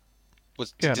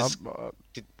was Yeah,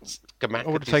 did Scamacca I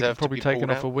would deserve have probably to be taken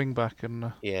pulled off a out? wing back and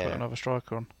put Yeah. another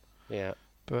striker on. Yeah.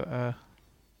 But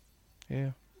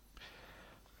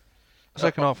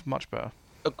second half much better.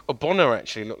 Bonner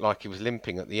actually looked like he was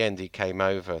limping at the end. He came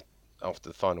over after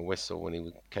the final whistle when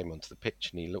he came onto the pitch,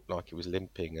 and he looked like he was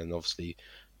limping. And obviously,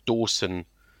 Dawson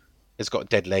has got a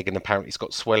dead leg, and apparently he's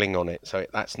got swelling on it, so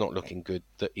that's not looking good.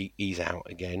 That he's out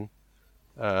again.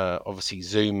 Obviously,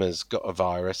 Zuma's got a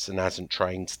virus and hasn't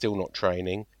trained, still not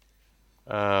training.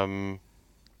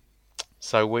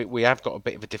 So we have got a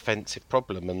bit of a defensive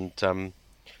problem. And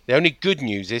the only good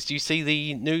news is, do you see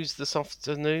the news this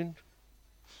afternoon?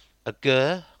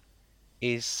 Aguirre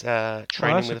is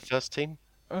training with the first team.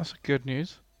 That's good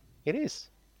news. It is,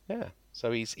 yeah.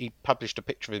 So he published a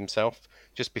picture of himself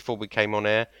just before we came on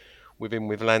air, with him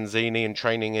with Lanzini and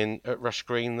training at Rush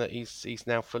Green, that he's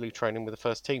now fully training with the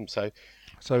first team. So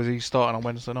is he starting on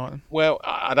Wednesday night then? well,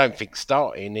 I don't think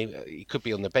starting. He could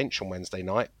be on the bench on Wednesday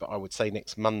night, but I would say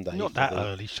next Monday. Not for that the-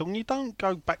 early, Sean. You don't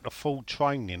go back to full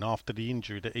training after the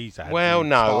injury that he's had. Well, and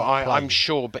no, start I'm playing.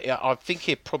 sure, but I think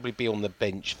he'll probably be on the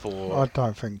bench for I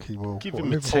don't think he will. Give What,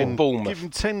 him Liverpool? Bournemouth. Give him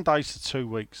 10 days to 2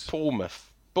 weeks.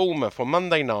 Bournemouth on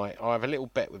Monday night. I have a little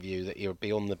bet with you that he'll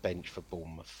be on the bench for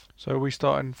Bournemouth. So are we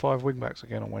starting 5 wing backs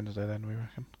again on Wednesday then, we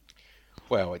reckon?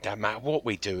 Well, it don't matter what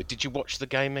we do. Did you watch the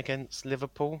game against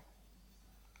Liverpool?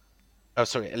 Oh,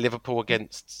 sorry, Liverpool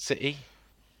against City.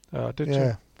 Did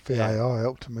Yeah, you? VAR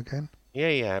helped him again.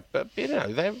 Yeah, but you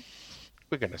know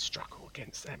we're going to struggle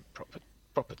against them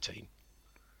proper team.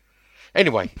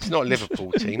 Anyway, it's not a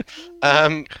Liverpool team.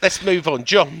 Let's move on,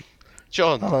 John.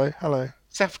 Hello.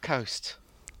 South Coast.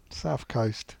 South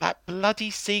Coast, That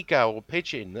bloody seagull or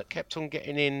pigeon that kept on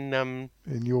getting in.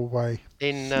 in your way.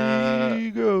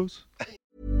 Seagulls.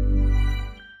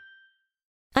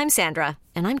 I'm Sandra,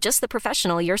 and I'm just the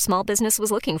professional your small business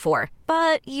was looking for.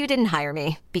 But you didn't hire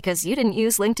me because you didn't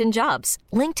use LinkedIn Jobs.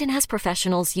 LinkedIn has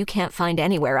professionals you can't find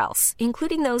anywhere else,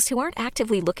 including those who aren't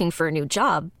actively looking for a new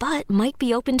job, but might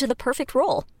be open to the perfect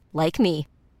role, like me.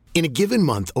 In a given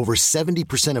month, over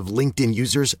 70% of LinkedIn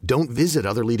users don't visit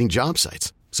other leading job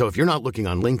sites. So if you're not looking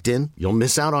on LinkedIn, you'll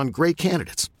miss out on great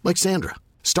candidates like Sandra.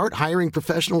 Start hiring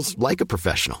professionals like a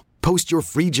professional. Post your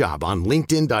free job on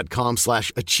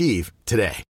linkedin.com/achieve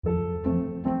today.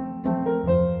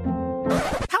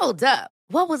 Hold up.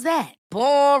 What was that?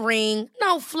 Boring.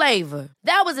 No flavor.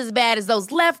 That was as bad as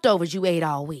those leftovers you ate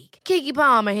all week. Keke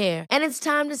Palmer here, and it's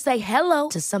time to say hello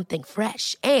to something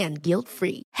fresh and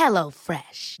guilt-free. Hello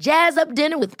Fresh. Jazz up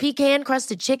dinner with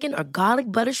pecan-crusted chicken or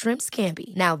garlic butter shrimp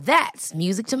scampi. Now that's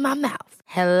music to my mouth.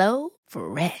 Hello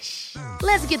Fresh.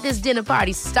 Let's get this dinner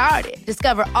party started.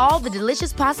 Discover all the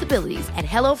delicious possibilities at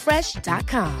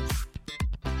hellofresh.com.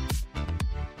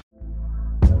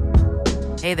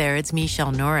 Hey there, it's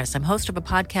Michelle Norris. I'm host of a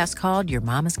podcast called Your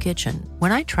Mama's Kitchen.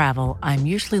 When I travel, I'm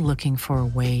usually looking for a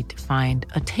way to find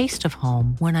a taste of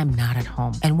home when I'm not at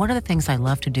home. And one of the things I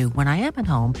love to do when I am at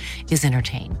home is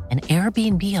entertain. And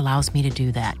Airbnb allows me to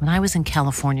do that. When I was in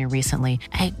California recently,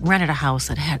 I rented a house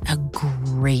that had a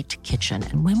great kitchen.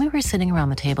 And when we were sitting around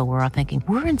the table, we were all thinking,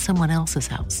 we're in someone else's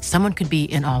house. Someone could be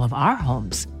in all of our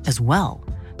homes as well.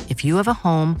 If you have a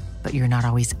home, but you're not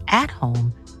always at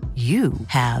home, you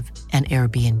have an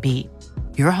Airbnb.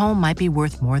 Your home might be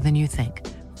worth more than you think.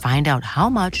 Find out how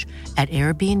much at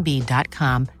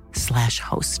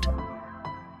airbnb.com/host.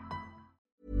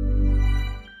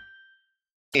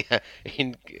 Yeah,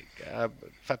 in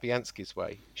Fabianski's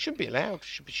way. Shouldn't be allowed,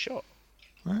 should be shot.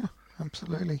 Yeah,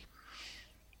 absolutely.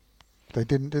 They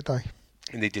didn't, did they?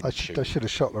 And they didn't shoot. They should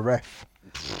have shot the ref.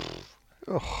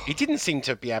 He didn't seem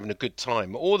to be having a good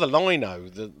time. Or the lino.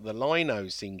 The lino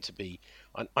seemed to be...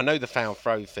 I know the foul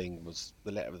throw thing was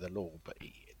the letter of the law, but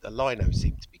the lino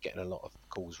seemed to be getting a lot of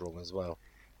calls wrong as well.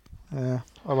 Yeah.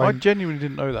 I genuinely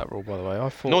didn't know that rule, by the way. I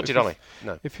thought Nor did I.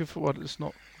 No. If you thought it's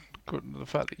not good, the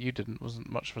fact that you didn't wasn't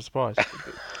much of a surprise.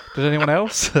 Did anyone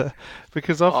else?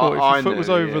 Because I thought if your foot was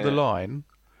over the line...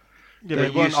 Yeah, but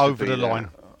it weren't over the line.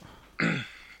 The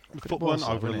foot weren't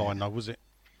over the line, though, was it?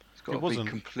 It's got to be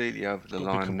completely over the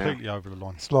line now. Completely over the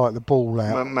line. It's like the ball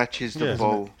out. Matches the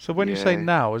ball. So when you say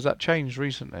now, has that changed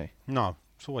recently? No,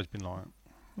 it's always been like that.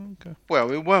 Okay.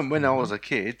 Well, it weren't when I was a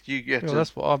kid. You get to.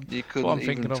 That's what you couldn't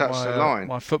thinking even of touch the line.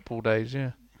 My football days,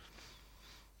 yeah.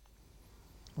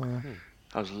 Yeah.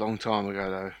 That was a long time ago,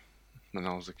 though, when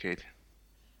I was a kid.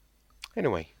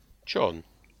 Anyway, John.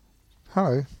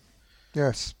 Hello.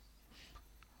 Yes.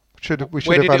 We should Where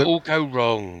have did had it all go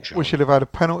wrong, John? We should have had a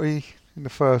penalty in the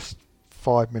first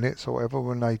 5 minutes or whatever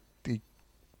when he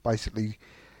basically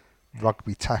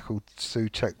rugby tackled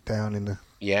Souček down in the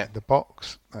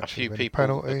box. That a few been people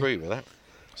penalty. agree with that.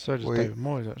 So does David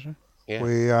Moyes, actually.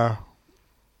 Yeah.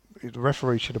 The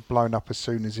referee should have blown up as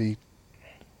soon as he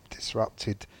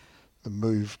disrupted the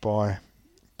move by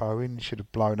Bowen. He should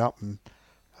have blown up and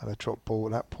had a drop ball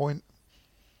at that point.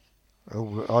 I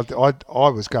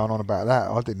was going on about that.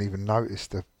 I didn't even notice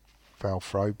the foul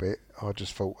throw bit. I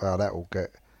just thought, that'll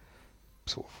get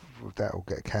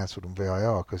cancelled on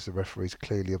VAR because the referee's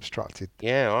clearly obstructed.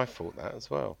 Yeah, I thought that as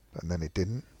well. And then it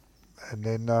didn't. And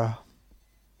then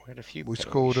we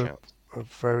scored a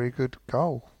very good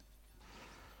goal.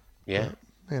 Yeah.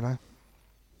 But,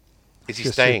 is he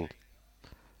staying?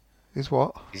 Is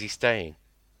what? Is he staying?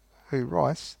 Who,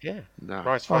 Rice? Yeah. No.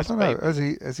 Rice, I don't know. Has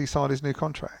he signed his new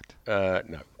contract? No.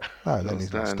 No, then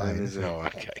he's not staying. Is he? Oh,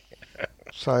 okay.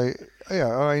 So,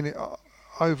 I mean,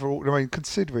 overall,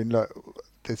 considering the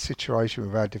situation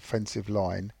with our defensive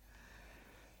line,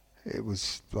 it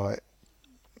was like,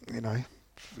 it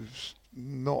was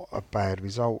not a bad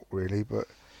result really, but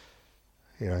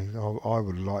I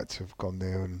would like to have gone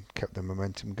there and kept the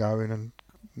momentum going and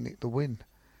nicked the win.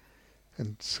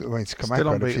 And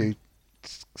Scamacca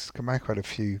had a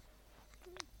few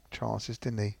chances,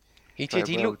 didn't he? He did.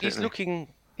 He's looking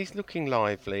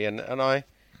lively, and I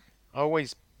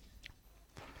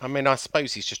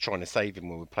suppose he's just trying to save him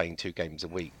when we're playing 2 games a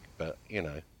week. But he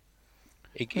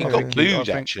got booed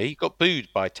actually. He got booed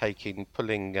by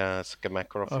pulling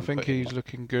Scamacca off. I think he's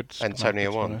looking good.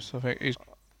 Antonio won. I think he's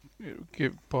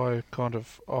by kind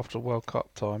of after World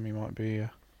Cup time. He might be.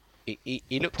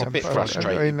 He looked a bit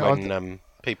frustrated when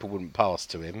people wouldn't pass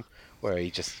to him, where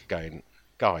he just going,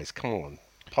 guys, come on.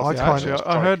 I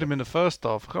heard him in the first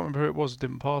half. I can't remember who it was that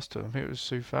didn't pass to him. I think it was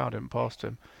Soufal didn't pass to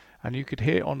him. And you could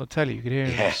hear it on the telly. You could hear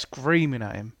him screaming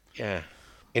at him. Yeah,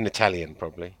 in Italian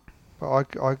probably. But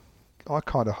I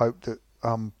kind of hoped that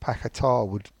Paquetá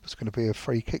was going to be a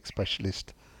free kick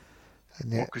specialist.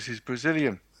 And yet, because he's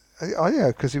Brazilian. Oh yeah,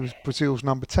 because he was Brazil's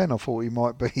number 10. I thought he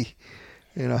might be,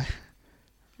 a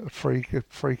free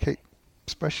kick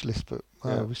specialist, but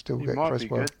we still get pressed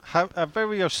well. How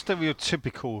very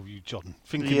stereotypical of you, John.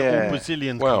 Thinking that all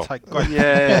Brazilians can take great.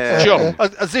 Yeah, John.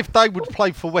 As if they would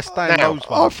play for West Ham.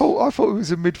 I thought he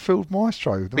was a midfield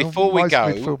maestro. Before we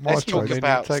go, let's talk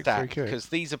about stats, because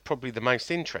these are probably the most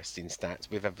interesting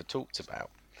stats we've ever talked about.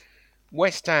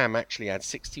 West Ham actually had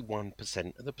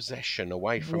 61% of the possession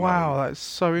away from home. Wow, that's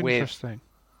so interesting.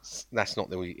 That's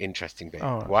not the interesting bit.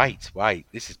 Oh, okay. Wait.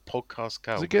 This is podcast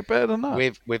gold. Does it get better than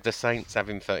that? With the Saints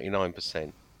having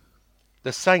 39%.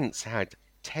 The Saints had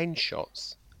 10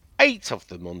 shots, 8 of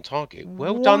them on target.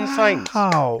 Well done, Saints.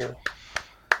 Wow.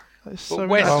 That's so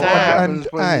West Ham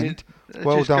and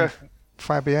well done,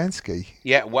 Fabianski.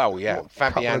 Yeah, Fabianski,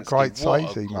 Fabianski, great saves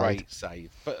what a great save.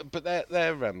 But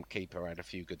their keeper had a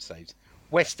few good saves.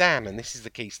 West Ham, and this is the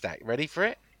key stat. Ready for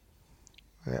it?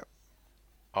 Yeah.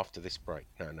 After this break.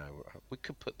 No, we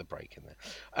could put the break in there.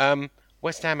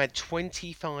 West Ham had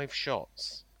 25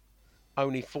 shots.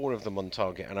 Only 4 of them on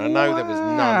target. And I know there was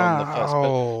none on the first,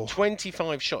 but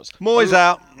 25 shots. Moyes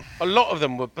out. A lot of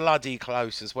them were bloody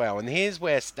close as well. And here's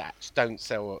where stats don't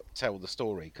tell the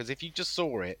story. Because if you just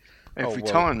saw it, Every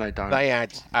well, time they don't. They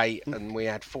had 8 and we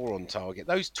had 4 on target.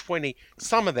 Those 20,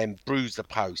 some of them bruised the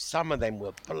post. Some of them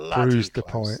were bloody Bruised the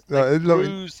close. point. They Look,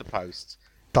 bruised the post.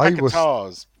 They were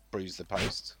Pakatars bruised the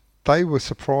post. they were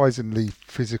surprisingly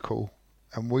physical,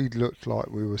 and we looked like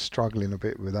we were struggling a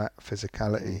bit with that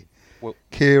physicality. Well,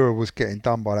 Kira was getting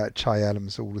done by that Che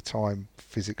Adams all the time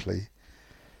physically,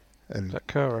 and Is that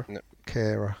Kira?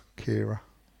 Kira.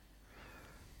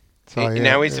 So,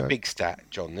 now it's a big stat,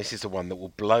 John. This is the one that will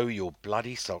blow your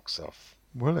bloody socks off.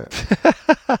 Will it?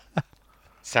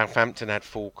 Southampton had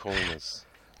 4 corners.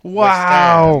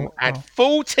 Wow! West Ham had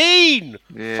 14!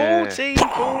 Yeah. 14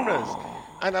 corners!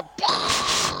 And a...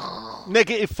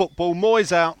 Negative football.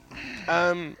 Moyes out.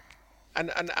 And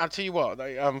I'll tell you what,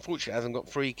 they unfortunately hasn't got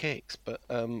free kicks, but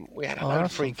we had a load of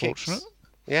that's free kicks. unfortunate.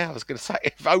 Yeah, I was going to say,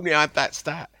 if only I had that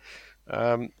stat.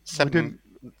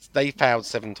 They fouled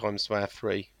 7 times to our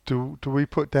 3. Do we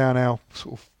put down our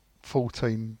sort of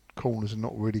 14 corners and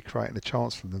not really creating a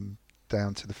chance for them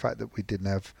down to the fact that we didn't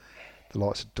have the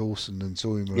likes of Dawson and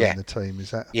Zuma in the team?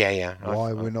 Is that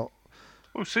why we're not?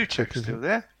 Well, Suchek's still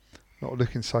there. Not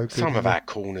looking so good. Some of our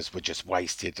corners were just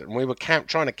wasted, and we were trying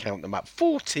to count them up.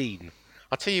 14.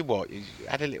 I'll tell you what, you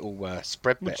had a little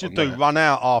spread bet. What'd you on do? that. Run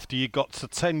out after you got to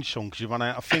 10, Sean, because you run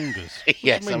out of fingers?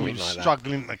 Yeah, What do you mean something you were like that.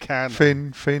 struggling to count.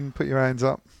 Finn, put your hands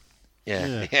up.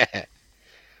 Yeah.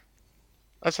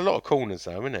 That's a lot of corners,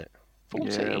 though, isn't it?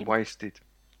 14. Yeah, wasted.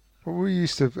 Well, we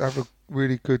used to have a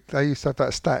really good. They used to have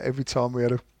that stat every time we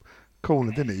had a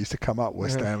corner, didn't it? It used to come up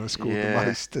West Ham and scored the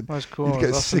most, and Most you'd corners,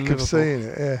 get that's sick in of seeing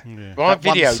it. Yeah. Well, I That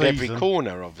one videoed every season.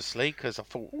 corner, obviously, because I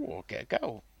thought, I'll get a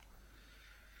goal.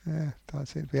 Yeah, don't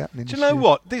seem to be happening. Do you this know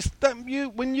year.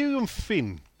 what? When you and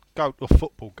Finn go to a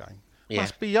football game, Yeah.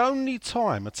 must be the only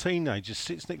time a teenager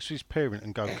sits next to his parent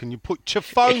and go, "Can you put your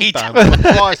phone He down does. for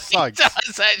Christ's He sake?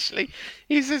 does, actually.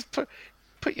 He says,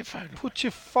 put your phone away. Put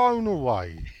your phone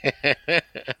away."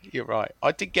 You're right.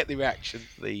 I did get the reaction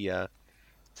to the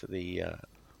Did you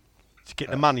get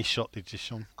the money shot, did you,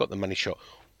 Sean? got the money shot.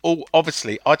 Oh,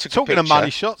 obviously, I took Talking a of picture. money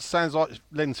shots, sounds like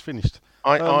Len's finished.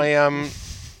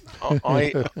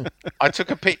 I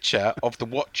took a picture of the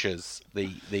Watchers.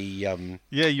 Yeah,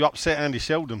 you upset Andy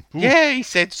Sheldon. Ooh. Yeah, he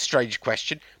said strange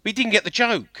question, but he didn't get the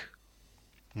joke.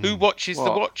 Who watches the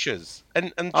What? Watchers?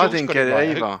 And I George didn't got get it right.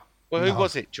 either. Who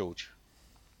was it, George?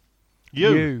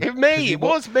 You. It me. It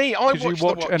was me. I Because watched you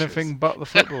watch the Watchers. anything but the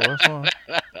football. That's why.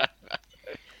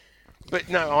 But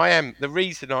no, I am. The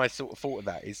reason I sort of thought of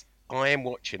that is I am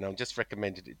watching. I just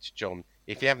recommended it to John.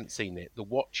 If you haven't seen it, The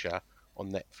Watcher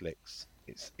on Netflix.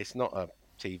 It's not a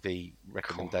TV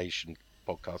recommendation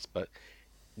podcast, but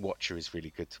Watcher is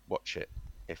really good. Watch it.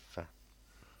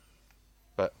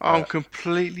 But I'm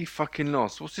completely fucking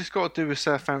lost. What's this got to do with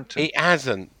Southampton? it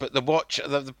hasn't. But the Watcher.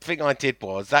 The thing I did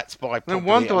was that's by No probably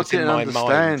wonder it I was in didn't my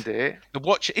understand mind. it. The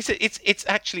Watcher. It's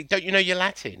actually. Don't you know your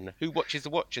Latin? Who watches the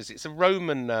Watchers? It's a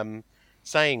Roman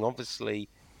saying. Obviously,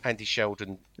 Andy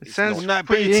Sheldon. It is sounds not- Wouldn't that be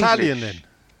pretty Italian English. then?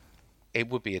 It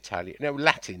would be Italian. No,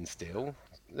 Latin still.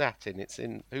 Latin. It's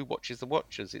in Who Watches the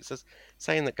Watchers. It's a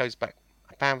saying that goes back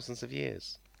thousands of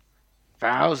years.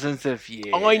 Thousands of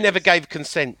years. I never gave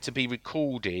consent to be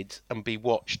recorded and be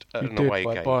watched at You an did away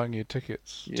by game. buying your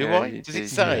tickets. Do Yeah, I? you Does it did,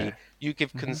 say yeah. you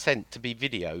give consent to be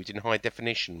videoed in high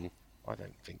definition? I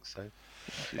don't think so.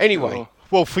 Anyway, Sure.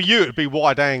 Well, for you it'd be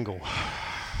wide angle.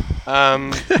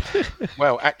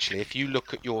 well, actually, if you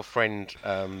look at your friend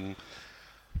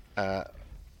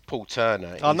Paul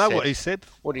Turner, I know said, what he said.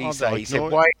 What did he I'll say? He said, ignore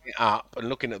it. weighing it up and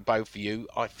looking at both of you,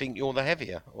 I think you're the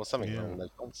heavier, or something along those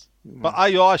lines. But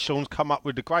AI, Sean's come up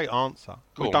with a great answer.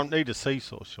 Go We on. don't need a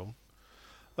seesaw, Sean.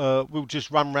 We'll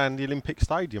just run round the Olympic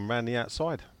Stadium, round the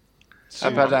outside. How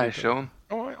about that, Sean?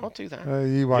 All right, I'll do that. You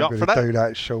You won't up be for able to that? do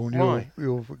that, Sean. Why?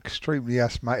 You're extremely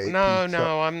asthmatic. No, You've no,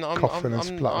 got I'm coughing and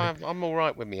spluttering. I'm all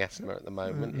right with my asthma at the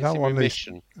moment. No It's in one needs-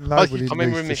 remission. Nobody I'm in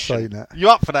needs to remission. say that. You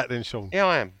up for that then, Sean? Yeah,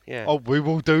 I am. Yeah. Oh, we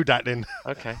will do that then.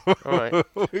 Okay. All right. I know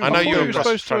thought you're you a were supposed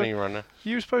to- cross-training runner.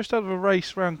 You were supposed to have a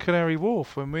race around Canary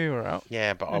Wharf when we were out.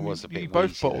 Yeah, but I And was a you bit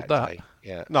both wheezy bottled that that. day.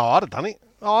 Yeah. No, I'd have done it.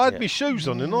 I had Yeah. my shoes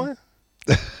on, didn't I?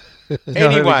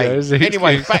 Anyway, there's the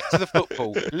excuse. back to the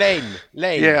football. Len,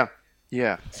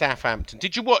 Yeah. Southampton.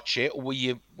 Did you watch it, or were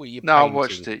you? No, I painting?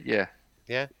 watched it, yeah.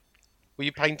 Yeah. Were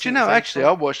you painting? Do you know, at the same actually, I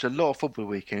time? watched a lot of football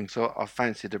weekend, so I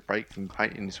fancied a break from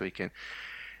painting this weekend.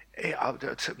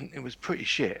 It was pretty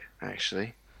shit,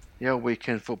 actually. The old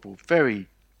weekend football. Very.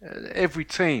 Every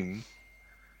team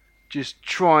just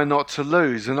try not to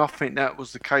lose, and I think that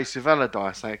was the case with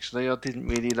Allardyce, actually. I didn't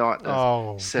really like the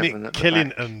Oh, 7 Nick at the back.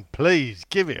 Killington, please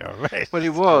give it a rest. Well, it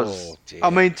was. Oh, dear. I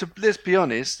mean, let's be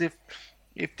honest.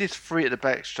 If this 3 at the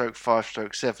back, stroke 5,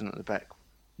 stroke 7 at the back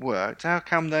worked, how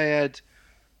come they had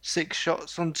 6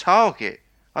 shots on target?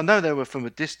 I know they were from a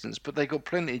distance, but they got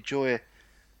plenty of joy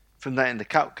from that in the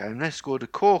cup game. They scored a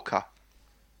corker.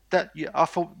 I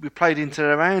thought we played into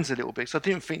their hands a little bit, so I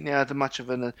didn't think they had much of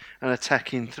an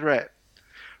attacking threat.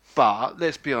 But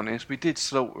let's be honest, we did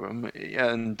slaughter them,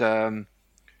 and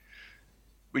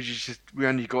we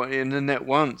only got it in the net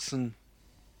once, and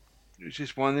it was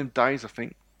just one of them days, I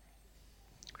think.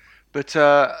 But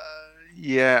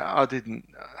yeah, I didn't.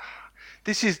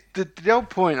 This is the whole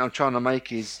point I'm trying to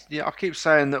make is, I keep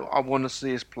saying that I want to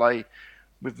see us play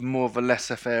with more of a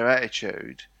laissez-faire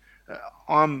attitude.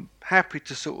 I'm happy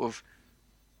to sort of,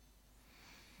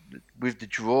 with the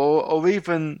draw or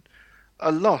even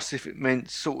a loss if it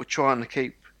meant sort of trying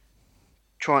to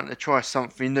try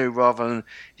something new rather than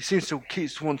he seems to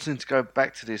keep wanting to go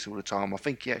back to this all the time. I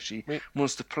think he actually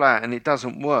wants to play it and it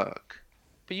doesn't work.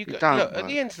 But look, at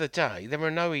the end of the day, there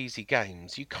are no easy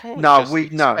games. You can't. I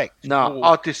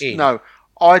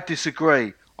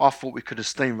disagree. I thought we could have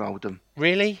steamrolled them.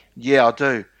 Really? Yeah, I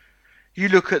do. You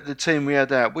look at the team we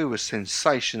had out, we were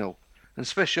sensational. And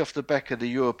especially off the back of the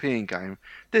European game.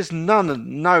 There's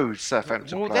no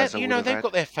Southampton players. They've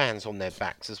got their fans on their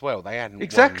backs as well. They hadn't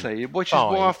exactly, which is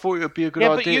why I thought it would be a good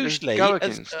idea to go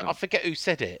against them. I forget who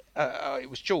said it. It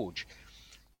was George.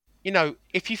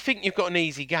 If you think you've got an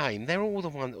easy game, they're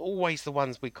always the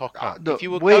ones we cock up. Look, if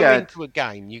you were going into a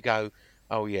game, you go,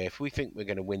 oh yeah, if we think we're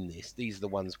going to win this, these are the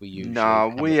ones we usually.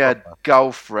 No, we had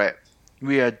goal threat.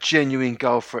 We had genuine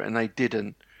goal threat, and they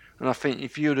didn't. And I think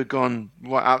if you'd have gone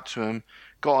right up to them,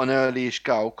 got an early-ish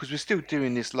goal, because we're still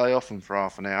doing this lay off them for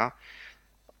half an hour.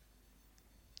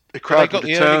 They got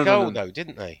the early goal though,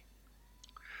 didn't they?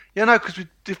 Yeah, no, because we're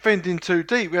defending too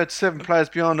deep. We had 7 players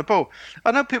behind the ball.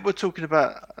 I know people were talking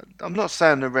about. I'm not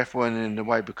saying the ref went in the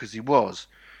way because he was,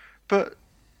 but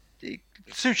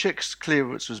Souček's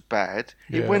clearance was bad.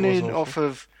 It went in awful. Off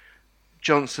of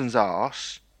Johnson's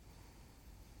arse.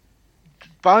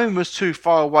 Bowen was too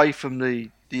far away from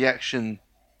the action.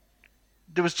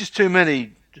 There was just too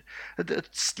many.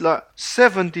 Like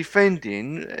 7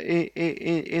 defending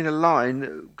in a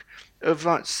line of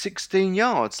like 16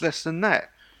 yards, less than that.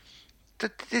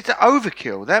 It's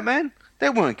overkill, that man. They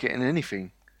weren't getting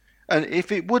anything. And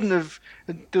if it wouldn't have,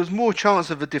 there was more chance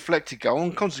of a deflected goal,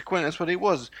 and consequently that's what it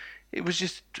was. It was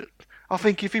just, I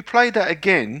think if he played that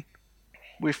again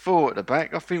with 4 at the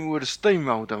back, I think we would have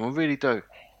steamrolled them. I really do.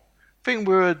 I think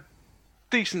we're a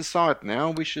decent side now.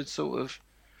 We should sort of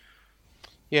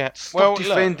stop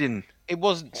defending. Look, it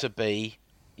wasn't to be.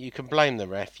 You can blame the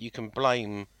ref. You can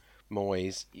blame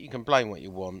Moyes. You can blame what you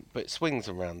want, but swings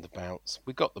and roundabouts.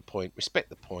 We got the point. Respect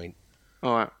the point.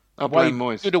 All right. I'll blame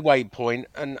Moyes. Good away point,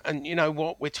 and you know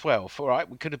what? We're 12th. All right,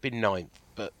 we could have been 9th,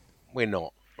 but we're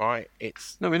not. Right?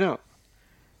 No, we're not.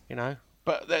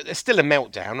 But there's still a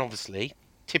meltdown, obviously.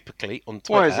 Typically on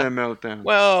Twitter. Why is there a meltdown?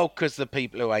 Well, because the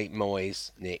people who hate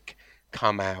Moyes, Nick,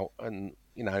 come out and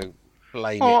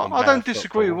blame it on I don't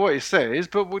disagree with what he says,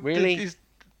 but really,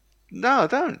 no, I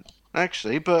don't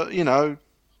actually. But like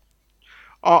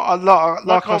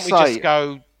I say, we just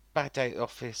go bad day at the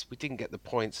office. We didn't get the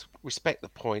points. Respect the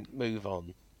point. Move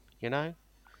on. Because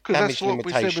that's what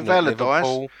we said with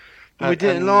Allardyce. And we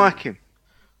didn't like him.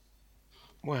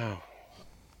 Well,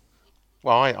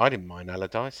 I didn't mind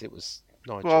Allardyce. It was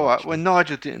Nigel. Well, right. Well,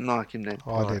 Nigel didn't like him then.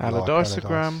 I didn't Allardyce.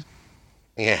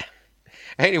 Yeah.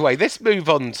 Anyway, let's move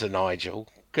on to Nigel,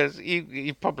 because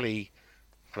you probably,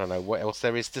 I don't know what else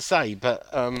there is to say, but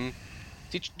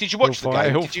did you watch the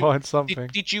game? He'll find something.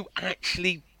 Did you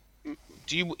actually?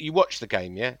 Do you watch the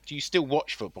game? Yeah. Do you still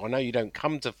watch football? I know you don't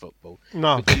come to football.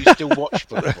 No. But do you still watch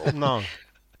football? No.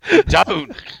 You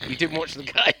don't. You didn't watch the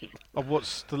game. I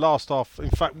watched the last half. In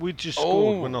fact, we just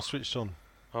scored when I switched on.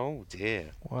 Oh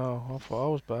dear. Wow, I thought I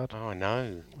was bad. Oh, I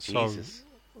know. Jesus.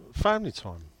 So, family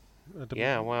time.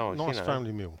 Nice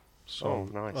family meal. So,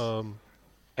 nice.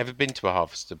 Ever been to a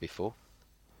Harvester before?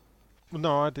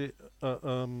 No, I did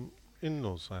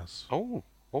in-laws' house. Oh.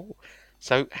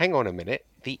 So hang on a minute.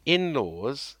 The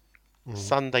in-laws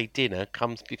Sunday dinner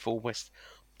comes before West.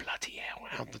 Bloody hell!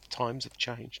 How the times have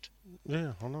changed.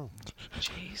 Yeah, I know.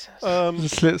 Jesus.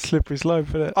 Slippery slope,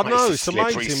 isn't it? I know, it's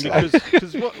amazing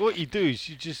because what you do is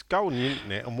you just go on the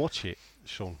internet and watch it,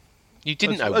 Sean. You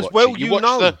didn't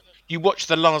You watched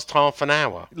the last half an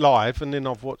hour live, and then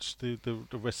I've watched the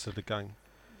rest of the game.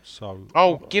 So.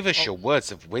 Give us your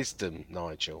words of wisdom,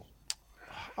 Nigel.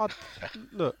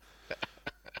 Look.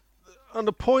 And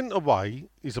a point away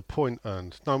is a point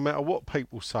earned, no matter what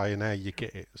people say and how you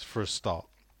get it. It's for a start.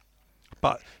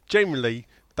 But generally,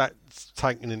 that's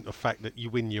taken into the fact that you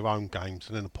win your own games,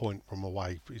 and then a point from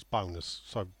away is bonus.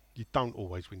 So you don't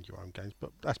always win your own games,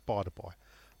 but that's by the by.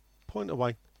 Point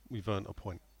away, we've earned a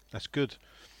point. That's good.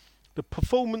 The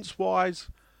performance-wise,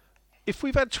 if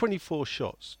we've had 24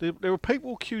 shots, there are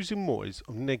people accusing Moyes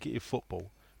of negative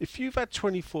football. If you've had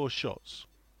 24 shots,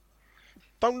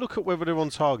 don't look at whether they're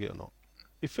on target or not.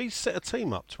 If he's set a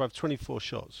team up to have 24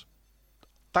 shots,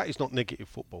 that is not negative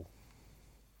football.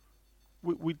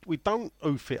 We don't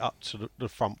oof it up to the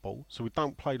front ball, so we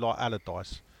don't play like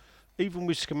Allardyce. Even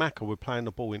with Scamacca, we're playing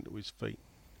the ball into his feet.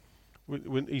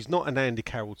 He's not an Andy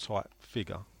Carroll type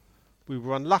figure. We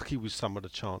were unlucky with some of the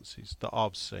chances that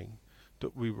I've seen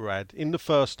that we were had in the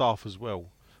first half as well.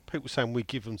 People saying we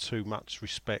give them too much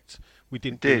respect. We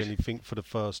didn't do anything for the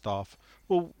first half.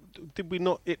 Well, did we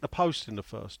not hit the post in the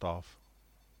first half?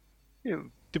 Yeah,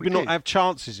 did we not have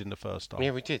chances in the first half?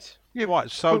 Yeah, we did. Yeah, right.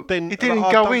 So then it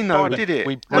didn't go in though, did it?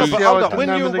 No, but hold on. When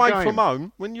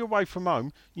you're away from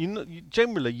home,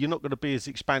 generally you're not going to be as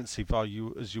expansive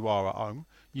as you are at home.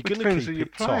 You're going to keep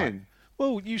it tight.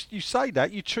 Well, you say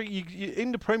that you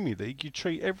in the Premier League, you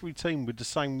treat every team with the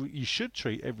same. You should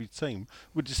treat every team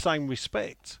with the same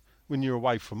respect when you're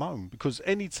away from home, because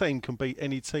any team can beat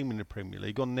any team in the Premier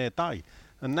League on their day,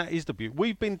 and that is the beauty.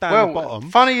 We've been down the bottom,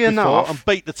 funny enough, and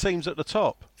beat the teams at the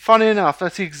top. Funny enough,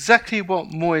 that's exactly what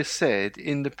Moyes said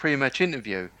in the pre-match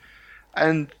interview,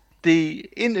 and the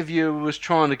interviewer was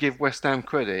trying to give West Ham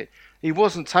credit. He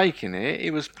wasn't taking it; he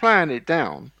was playing it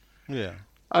down. Yeah.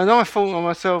 And I thought to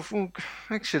myself, well,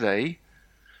 actually,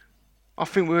 I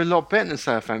think we're a lot better than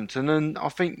Southampton, and I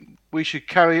think we should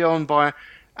carry on by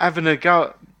having a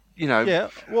go. You know. Yeah.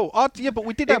 Well, but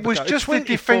we did have a go. Just the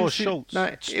defensive.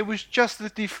 No, it was just the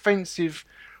defensive.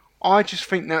 I just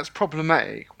think that's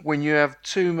problematic when you have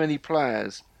too many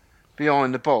players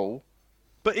behind the ball.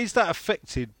 But is that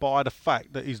affected by the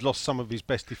fact that he's lost some of his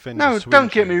best defenders? No,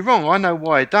 don't get me wrong. I know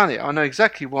why he done it. I know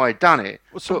exactly why he done it.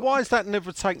 Well, so why is that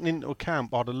never taken into account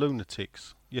by the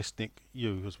lunatics? Yes, Nick,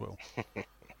 you as well.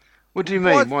 What do you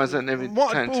mean? Why is that never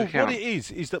taken into account? What it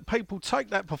is that people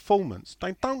take that performance.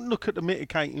 They don't look at the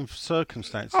mitigating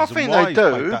circumstances. I think they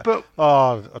do, but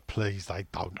please, they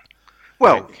don't.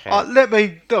 Well, let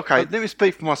me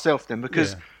speak for myself then,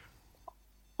 because. Yeah.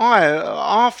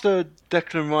 After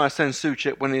Declan Rice and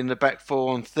Souček went in the back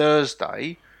four on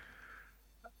Thursday,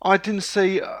 I didn't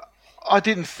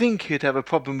think he'd have a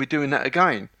problem with doing that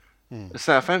again at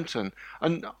Southampton.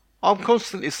 And I'm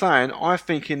constantly saying I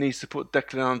think he needs to put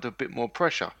Declan under a bit more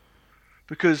pressure,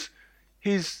 because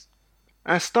he's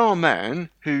our star man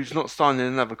who's not signing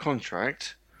another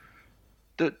contract.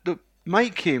 That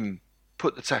make him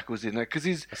put the tackles in there, because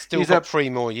he's got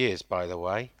 3 more years, by the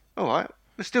way. All right,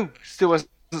 but still has.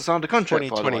 Signed a contract,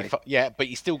 by the way. Yeah, but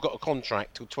he's still got a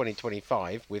contract till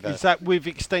 2025 with Is that with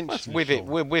extension? With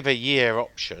a year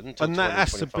option. And that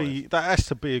has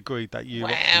to be agreed that year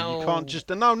option. You can't just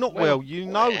that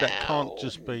can't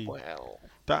just be.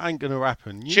 That ain't going to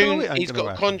happen. He's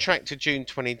got a contract to June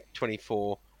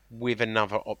 2024 with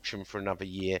another option for another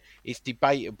year. It's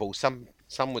debatable. Some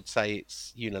would say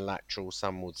it's unilateral.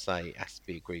 Some would say it has to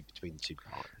be agreed between the two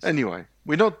parties. Anyway,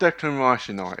 we're not Declan Rice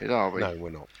United, are we? No, we're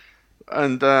not.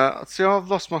 And see, I've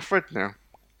lost my thread now.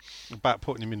 About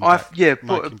putting him in. If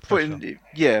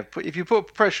you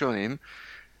put pressure on him,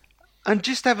 and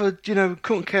just have a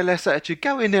couldn't care less attitude,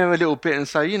 go in there a little bit and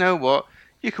say, you know what,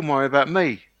 you can worry about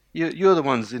me. You're the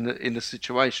ones in the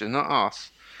situation, not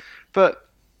us. But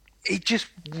he just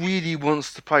really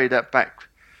wants to play that back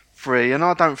free, and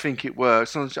I don't think it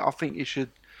works. I think you should.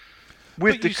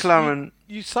 With Declan,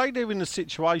 you say they're in a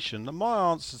situation, and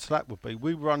my answer to that would be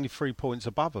we were only 3 points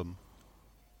above them.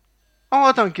 Oh,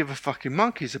 I don't give a fucking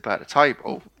monkeys about the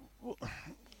table.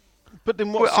 But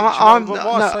then what situation?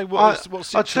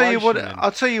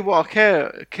 I'll tell you what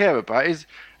I care about is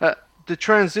the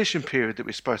transition period that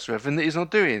we're supposed to have, and that he's not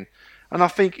doing. And I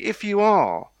think if you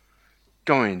are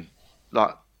going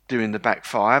like doing the back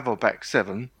 5 or back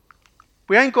 7,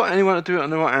 we ain't got anyone to do it on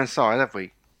the right hand side, have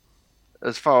we?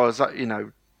 As far as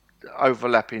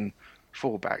overlapping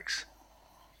fullbacks.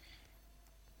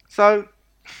 So,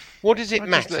 what does it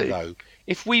matter though?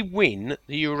 If we win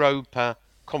the Europa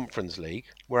Conference League,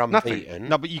 we're unbeaten.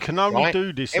 No, but you can only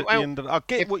do this at the end of. I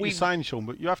get what you're saying, Sean,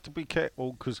 but you have to be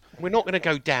careful because we're not going to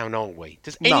go down, are we?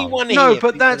 Does anyone here think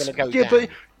we're going to go down?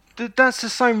 But that's the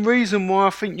same reason why I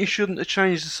think you shouldn't have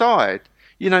changed the side.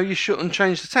 You shouldn't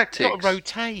change the tactics. You've got to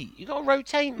rotate. You've got to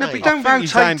rotate, mate. No, but don't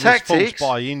rotate tactics.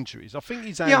 By injuries. I think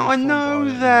he's I know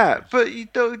that. But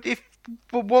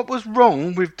but what was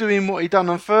wrong with doing what he done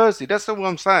on Thursday? That's all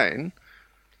I'm saying.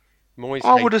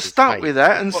 I would have stuck with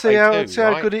that and see how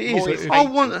good it is.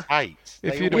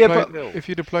 If you'd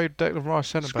have played Declan Rice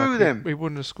centre back, he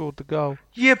wouldn't have scored the goal.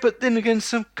 Yeah, but then again,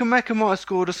 Kameka might have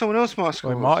scored, or someone else might have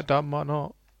scored. Well, he might have done, might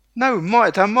not. No, might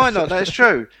have done, might not. That's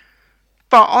true.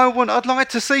 But I'd like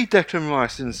to see Declan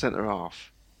Rice in the centre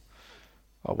half.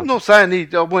 I'm not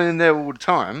saying I want him there all the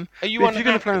time. Are you but if you're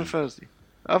going to play on unhappy? Thursday,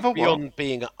 have I Beyond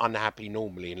being unhappy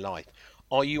normally in life,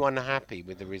 are you unhappy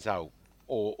with the result,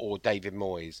 or David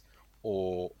Moyes,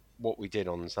 or what we did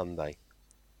on Sunday?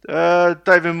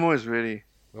 David Moyes, really.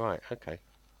 Right. Okay.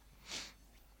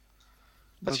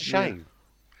 That's a shame.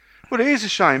 Well, it is a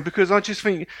shame because I just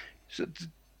think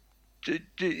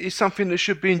it's something that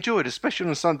should be enjoyed, especially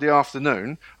on a Sunday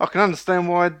afternoon. I can understand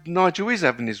why Nigel is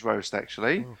having his roast,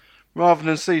 actually, rather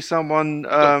than see someone...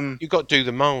 You've got to do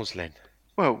the miles, Len.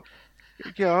 Well,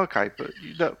 yeah, okay, but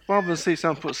rather than see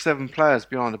someone put 7 players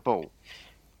behind the ball,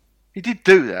 he did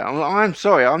do that. I'm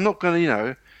sorry, I'm not going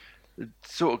to,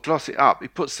 sort of gloss it up. He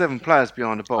put 7 players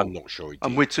behind the ball. I'm not sure he did.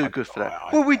 And we're too good for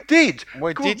that. Well, we did.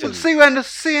 We didn't. See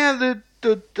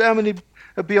how many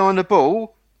are behind the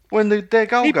ball when their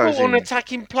goal He goes brought on in.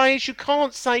 attacking players. You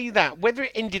can't say that. Whether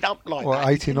it ended up like Well, that.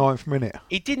 89th minute.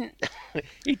 He didn't.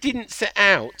 He didn't set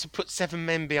out to put 7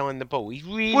 men behind the ball. He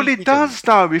really. Well, it didn't. does,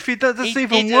 though. If he does, that's He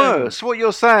even didn't. worse. What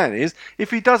you're saying is, if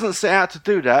he doesn't set out to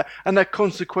do that, and that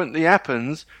consequently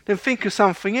happens, then think of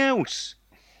something else.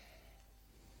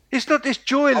 It's not. It's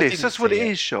joyless. That's what it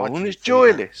is, Sean. It's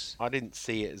joyless. I didn't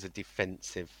see it as a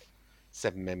defensive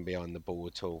 7 men behind the ball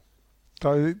at all.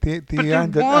 So the But it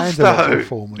Anderlecht was, though.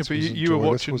 performance Yeah, but wasn't you were joyless,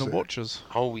 watching was the it? Watchers.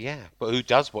 Oh yeah, but who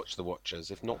does watch the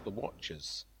Watchers if not the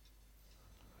Watchers?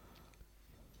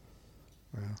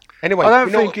 Anyway, I don't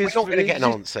we're think not it's going to get an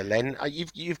it's- answer, Len.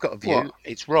 You've got a view. What?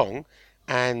 It's wrong,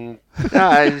 and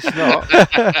No, it's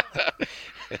not.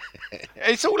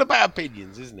 it's all about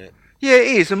opinions, isn't it? Yeah, it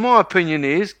is. And my opinion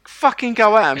is, fucking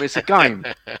go at 'em. It's a game.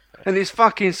 And it's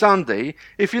fucking Sunday.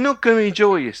 If you're not going to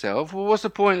enjoy yourself, well, what's the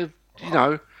point of,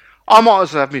 I might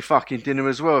as well have my fucking dinner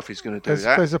as well if he's going to do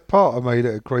that. There's a part of me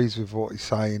that agrees with what he's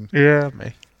saying. Yeah,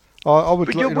 me. I would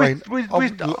But like, yeah, I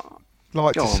would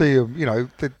like go to on. see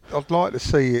him. I'd like to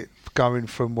see it going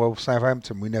from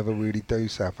Southampton. We never really do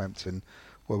Southampton,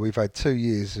 where we've had 2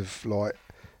 years of like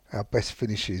our best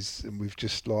finishes, and we've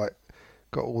just like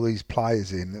got all these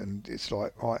players in, and it's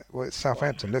like, right, well, it's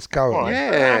Southampton. Let's go. Right.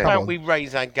 Yeah. How Come about on. we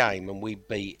raise our game and we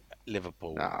beat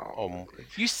Liverpool? No.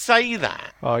 You say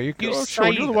that. Oh, you say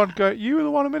Sean, you're the that. one you were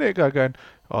the one a minute ago going,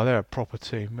 oh, they're a proper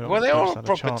team. Well, they are a Stand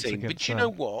proper chance team, but against you them." know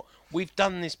what? We've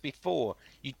done this before.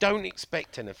 You don't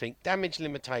expect anything. Damage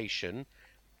limitation,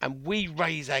 and we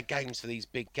raise our games for these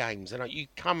big games. And you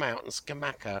come out and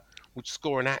Skamaka would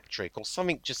score an hat-trick or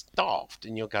something just daft,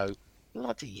 and you'll go,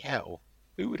 bloody hell,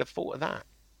 who would have thought of that?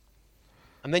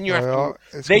 And then you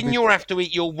have to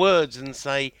eat your words and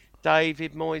say,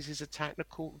 David Moyes is a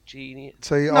tactical genius.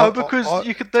 See, No, because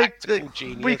tactical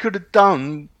genius. we could have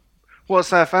done what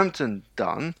Southampton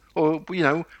done, or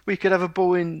we could have a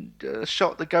ball in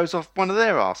shot that goes off one of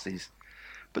their arses.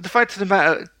 But the fact of the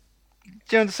matter,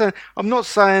 do you understand? I'm not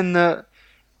saying that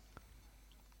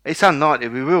it's unlikely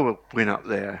we will win up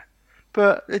there,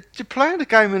 but you're playing the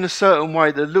game in a certain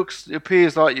way that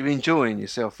appears like you're enjoying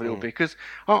yourself a little bit. Because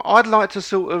I'd like to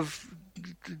sort of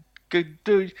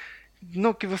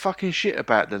not give a fucking shit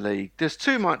about the league. There's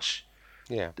too much.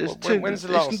 Yeah. There's When's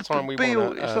the last time we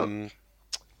won at?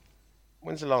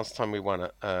 When's the last time we won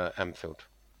at Anfield?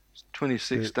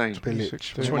 2016.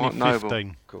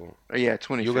 2015. Cool. Yeah,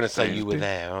 2015. You're going to say you were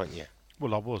there, aren't you?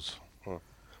 Well, I was.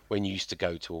 When you used to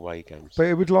go to away games. But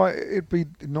it'd be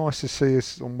nice to see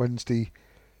us on Wednesday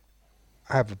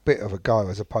have a bit of a go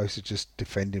as opposed to just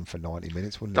defending for 90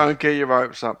 minutes, wouldn't it? Don't get your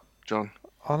hopes up, John.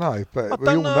 I know, but I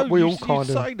don't know. we all you kind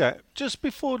of say that just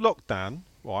before lockdown,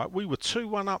 right? We were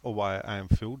 2-1 up away at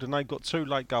Anfield, and they got 2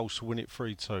 late goals to win it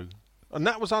 3-2, and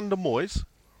that was under Moyes,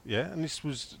 yeah. And this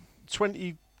was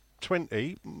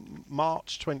 2020,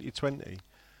 March 2020.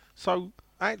 So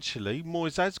actually,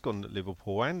 Moyes has gone at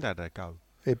Liverpool and had a go.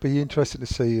 It'd be interesting to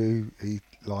see who he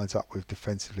lines up with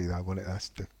defensively, though, wouldn't it? That's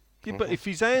the Yeah, but if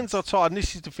his hands are tied, and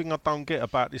this is the thing I don't get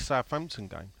about this Southampton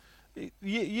game.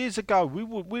 Years ago,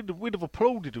 we'd have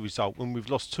applauded the result when we've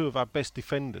lost 2 of our best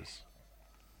defenders,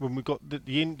 when we've got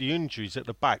the injuries at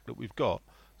the back that we've got.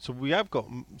 So we have got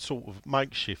sort of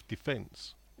makeshift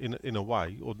defence in a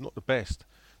way, or not the best.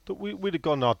 But we'd have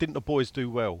gone, didn't the boys do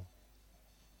well?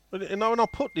 And I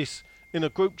put this in a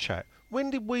group chat. When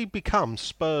did we become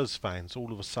Spurs fans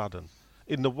all of a sudden?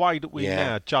 In the way that we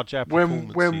now judge our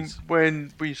performances.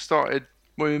 When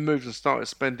we moved and started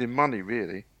spending money,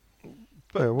 really.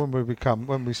 But when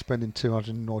we're spending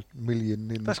 200 odd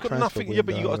million in That's the got transfer nothing.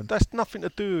 window, Yeah, but that's nothing to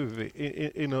do with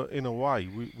it in a way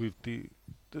with the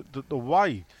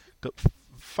way that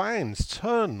fans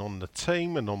turn on the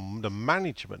team and on the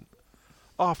management.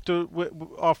 after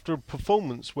a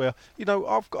performance where, you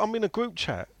know, I'm in a group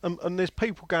chat and there's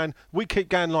people going, we keep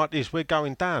going like this, we're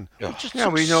going down. We just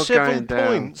took we're not 7 going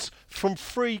points from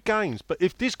 3 games, but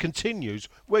if this continues,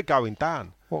 we're going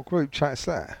down. What group chat's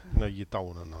that? No, you don't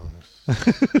want to know.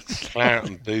 Clout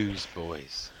and booze,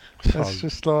 boys. That's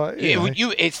just like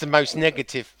it's the most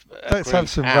negative. Let's have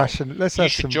some ration. Let's you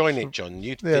have should some. join it, John.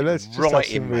 You'd let's fit just right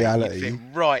have in, some mate. reality. You'd fit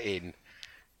right in.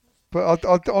 But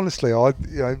honestly,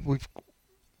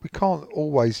 we can't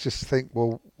always just think,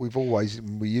 well, we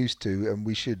used to, and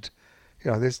we should.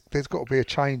 You know, there's got to be a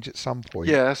change at some point.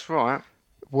 Yeah, that's right.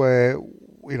 Where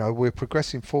we're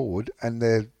progressing forward, and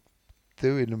they're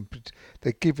giving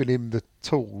him the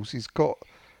tools. He's got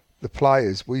the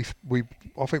players. I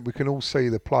think we can all see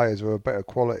the players are a better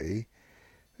quality.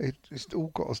 It's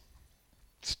all got to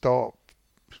start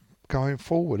going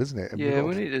forward, isn't it? And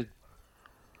we need to.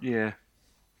 Yeah.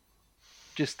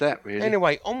 Just that, really.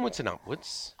 Anyway, onwards and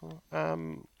upwards.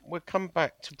 We'll come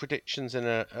back to predictions in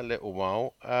a little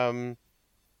while.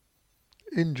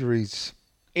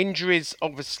 Injuries,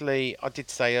 obviously, I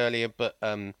did say earlier, but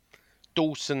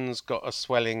Dawson's got a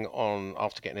swelling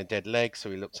after getting a dead leg,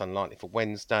 so he looks unlikely for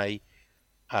Wednesday.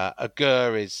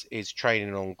 Agur is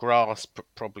training on grass,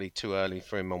 probably too early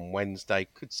for him on Wednesday.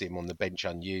 Could see him on the bench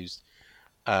unused.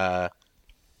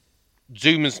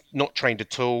 Zuma's not trained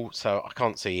at all, so I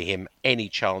can't see him any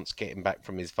chance getting back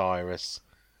from his virus.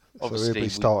 Obviously, so he'll be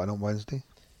starting on Wednesday.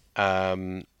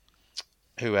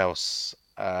 Who else?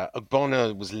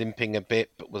 Ogbonna was limping a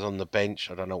bit, but was on the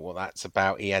bench. I don't know what that's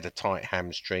about. He had a tight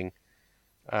hamstring.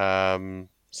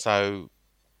 So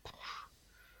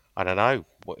I don't know.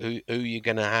 Who you're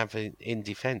going to have in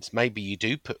defence? Maybe you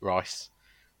do put Rice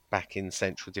back in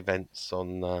central defence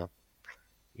on,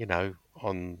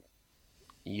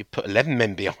 you put 11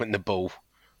 men behind the ball,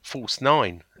 false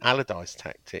 9, Allardyce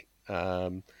tactic.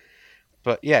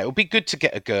 But yeah, it'll be good to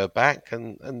get Agur back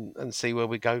and see where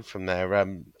we go from there.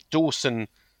 Dawson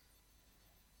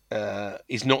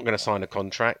is not going to sign a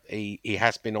contract. He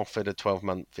has been offered a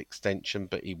 12-month extension,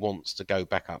 but he wants to go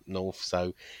back up north,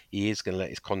 so he is going to let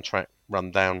his contract run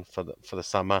down for the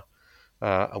summer,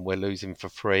 and we're losing for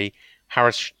free.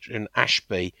 Harris and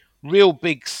Ashby, real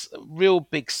big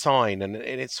sign, and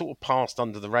it sort of passed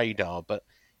under the radar, but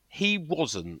he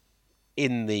wasn't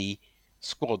in the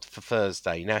squad for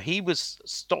Thursday. Now, he was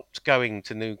stopped going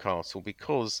to Newcastle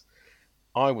because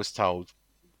I was told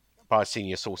by a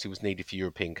senior source he was needed for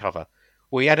European cover.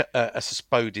 Well, he had a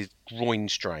suspected groin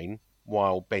strain,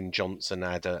 while Ben Johnson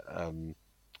had a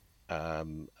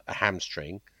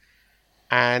hamstring,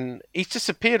 and he's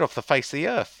disappeared off the face of the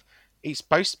earth. He's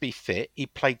supposed to be fit. He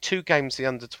played 2 games the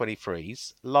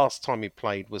under-23s. Last time he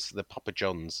played was the Papa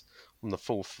John's on the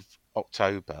 4th of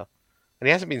October, and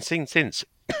he hasn't been seen since.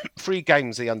 3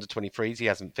 games the under-23s, he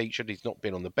hasn't featured. He's not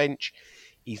been on the bench.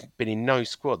 He's been in no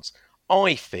squads.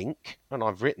 I think, and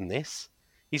I've written this,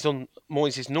 he's on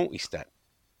Moyes' naughty step.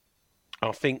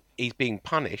 I think he's being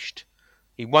punished.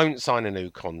 He won't sign a new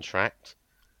contract,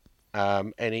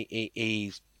 and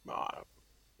he's, I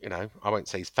won't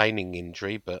say he's feigning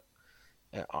injury, but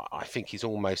I think he's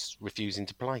almost refusing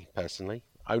to play. Personally,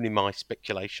 only my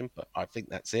speculation, but I think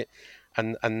that's it.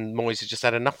 And Moyes has just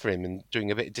had enough for him and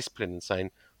doing a bit of discipline and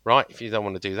saying, right, if you don't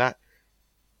want to do that,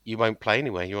 you won't play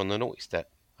anyway. You're on the naughty step.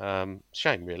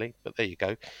 Shame, really, but there you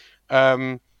go.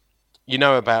 You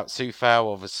know about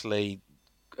Soufal, obviously.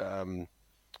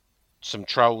 Some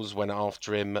trolls went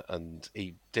after him and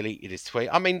he deleted his tweet.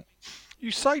 I mean,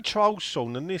 you say trolls,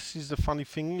 Sean, and this is the funny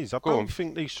thing is, I don't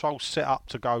think these trolls set up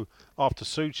to go after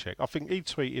Souček. I think he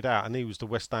tweeted out and he was the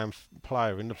West Ham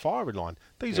player in the firing line.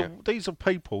 These are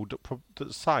people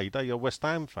that say they are West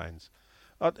Ham fans.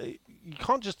 You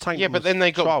can't just take them but then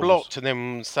they got trolls. blocked and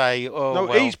then say,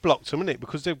 he's blocked them, isn't it?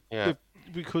 Because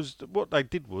because what they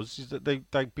did was that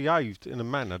they behaved in a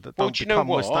manner that don't become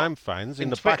West Ham fans in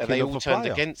the Twitter, backing they of all a turned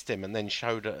player. against him and then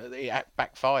showed it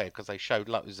backfired because they showed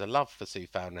loads of love for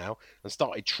Soufal now and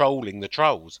started trolling the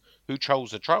trolls. Who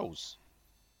trolls the trolls?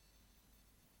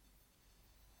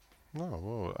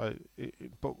 No,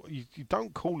 but you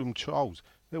don't call them trolls.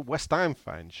 They're West Ham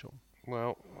fans, Sean.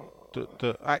 Well,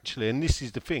 actually, and this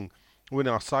is the thing. When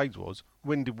I say was,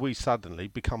 when did we suddenly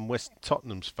become West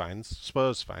Tottenham's fans,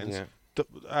 Spurs fans? Yeah.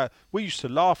 We used to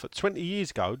laugh at 20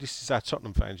 years ago. This is how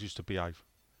Tottenham fans used to behave.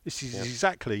 This is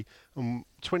exactly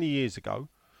 20 years ago.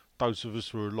 Those of us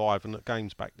who were alive and at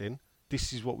games back then.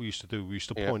 This is what we used to do. We used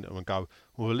to point at them and go,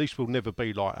 "Well, at least we'll never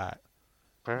be like that."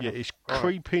 It's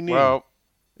creeping in. Well,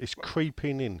 it's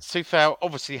creeping in. Soufal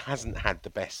obviously hasn't had the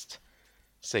best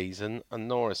season, and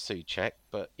Norris Souček,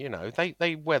 but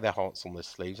they wear their hearts on their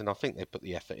sleeves, and I think they put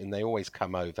the effort in. They always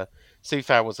come over.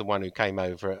 Soufal was the one who came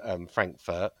over at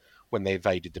Frankfurt when they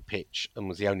invaded the pitch and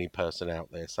was the only person out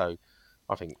there. So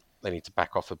I think they need to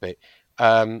back off a bit.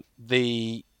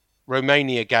 The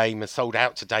Romania game has sold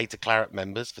out today to Claret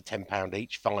members for £10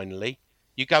 each. Finally,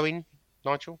 you going,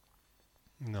 Nigel?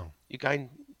 No. You going,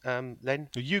 Len?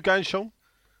 Are you going, Sean?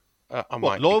 I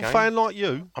might be loyal going. fan like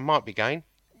you? I might be going.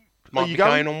 Are Might you be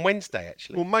going on Wednesday,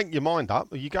 actually. Well, make your mind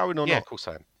up. Are you going or Yeah, not? of course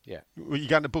I am. Yeah. Are you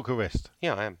going to Bucharest?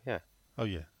 Yeah, I am. Yeah. Oh,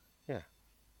 yeah. Yeah.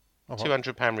 All right.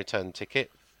 £200 return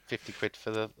ticket, £50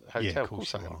 for the hotel. Yeah, of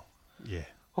course I am. Yeah.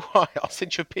 All right, I'll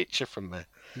send you a picture from there.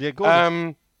 Yeah, go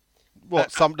on.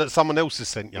 What? That someone else has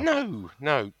sent you? No.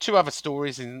 2 other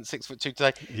stories in 6'2"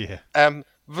 today. Yeah.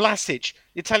 Vlasic,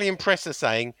 the Italian press are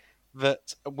saying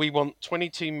that we want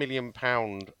 £22 million,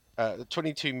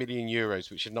 22 million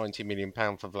euros, which is £90 million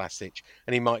for Vlasic,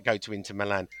 and he might go to Inter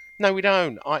Milan. No, we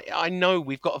don't. I know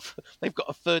they've got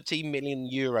a 13 million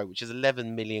euro, which is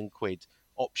 11 million quid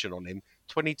option on him.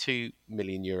 22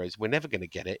 million euros. We're never going to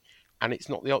get it, and it's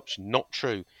not the option. Not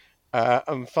true.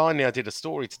 And finally, I did a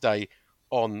story today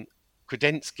on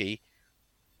Kretinsky.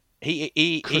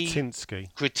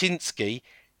 Kretinsky.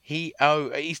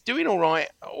 He's doing all right,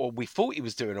 or we thought he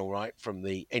was doing all right from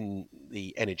the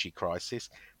energy crisis,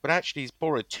 but actually he's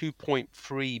borrowed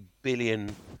 £2.3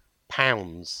 billion,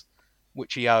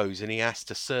 which he owes, and he has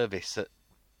to service at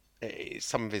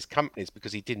some of his companies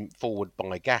because he didn't forward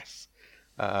buy gas.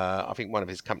 I think one of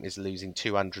his companies is losing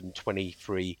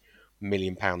 £223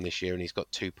 million this year, and he's got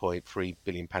 £2.3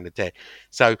 billion of debt.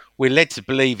 So we're led to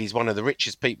believe he's one of the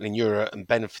richest people in Europe and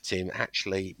benefiting.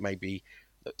 Actually, maybe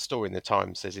the story in the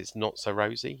Times says it's not so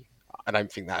rosy. I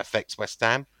don't think that affects West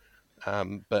Ham,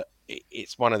 but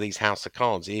it's one of these house of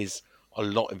cards. Is a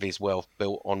lot of his wealth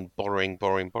built on borrowing?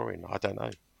 I don't know.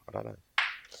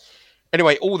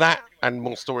 Anyway, all that and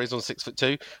more stories on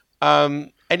 6'2".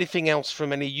 Anything else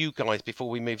from any of you guys before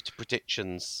we move to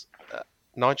predictions?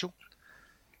 Nigel?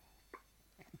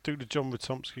 Do the John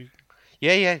Ratomski.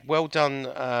 Yeah. Well done,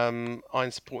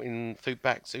 Iron Supporting Food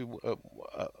Banks, who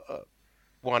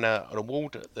won an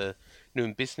award at the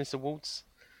New Business Awards.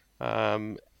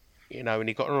 And he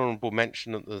got an honourable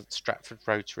mention at the Stratford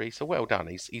Rotary. So well done.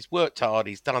 He's worked hard.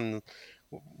 He's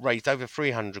raised over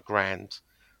 300 grand,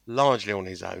 largely on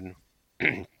his own,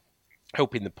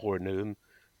 helping the poor in Newham,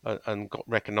 and got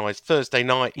recognised Thursday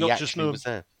night. He actually was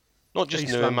there. Not just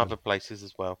Newham, other places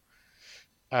as well.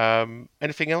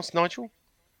 Anything else, Nigel?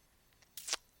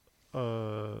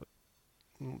 Not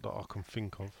that I can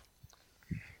think of.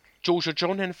 George or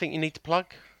John, anything you need to plug?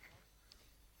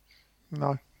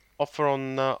 No. Offer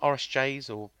on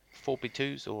RSJs or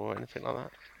 4B2s or anything like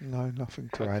that? No, nothing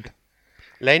to add.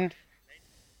 Len?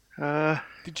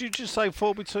 Did you just say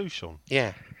 4B2, Sean?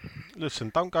 Yeah. Listen,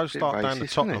 don't go start down the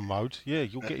racist, Tottenham mode. Yeah,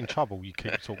 you'll get in trouble. You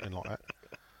keep talking like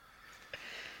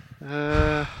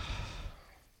that.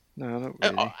 No, not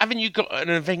really. Haven't you got an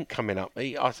event coming up?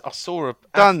 I saw a...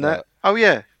 Done that. Oh,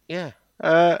 yeah. Yeah.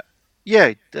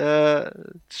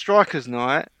 Strikers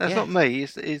Night. That's Yeah. not me.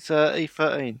 It's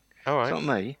E13. All right. It's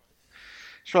not me.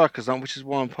 Strikers Night, which is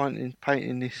why I'm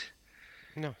painting this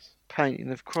Nice.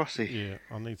 painting of Crossy. Yeah,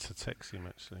 I need to text him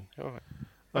actually. All right.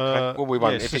 Okay. Well, we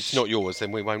won't. yeah, if so it's not yours,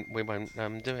 then we won't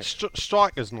do it.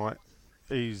 Strikers Night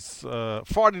is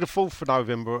Friday the 4th of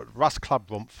November at Russ Club,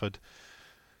 Romford.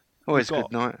 Always We've a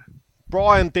good night.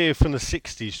 Brian Deere from the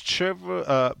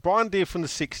 60s, Brian Deere from the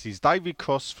 60s, David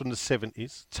Cross from the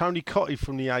 70s, Tony Cottee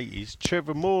from the 80s,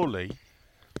 Trevor Morley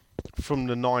from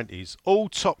the 90s. All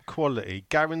top quality,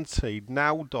 guaranteed,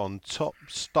 nailed on top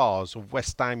stars of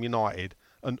West Ham United,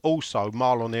 and also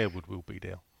Marlon Harewood will be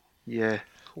there. Yeah.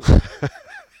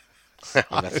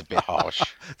 That's a bit harsh.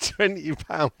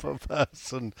 £20 per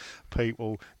person,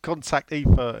 people. Contact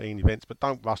E13 events, but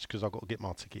don't rush because I've got to get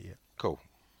my ticket yet. Cool.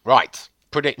 Right.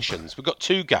 Predictions. We've got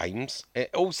 2 games. It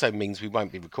also means we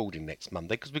won't be recording next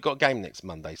Monday because we've got a game next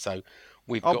Monday. So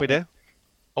I'll be there.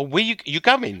 Oh, you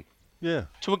coming? Yeah.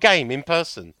 To a game in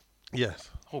person? Yes.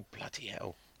 Oh, bloody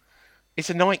hell. It's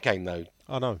a night game, though.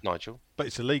 I know. Nigel. But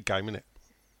it's a league game, isn't it?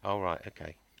 Oh, right.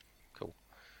 Okay. Cool.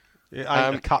 It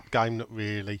ain't a cup game, not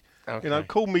really. Okay.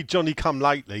 Call me Johnny Come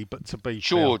Lately, but to be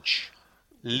George,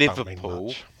 fair,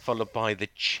 Liverpool, followed by the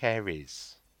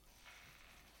Cherries.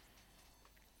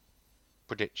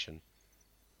 Prediction.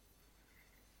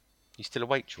 You still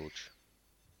awake, George?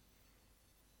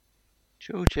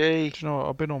 Georgie. Do you know what?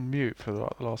 I've been on mute for the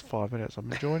last 5 minutes.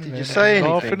 I'm enjoying it. Did you say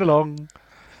anything? Laughing along.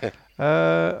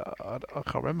 I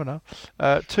can't remember now.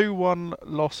 2-1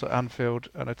 loss at Anfield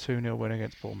and a 2-0 win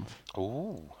against Bournemouth.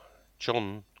 Ooh.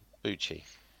 John Bucci.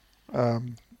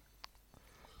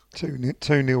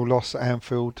 2-0 loss at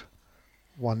Anfield,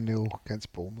 1-0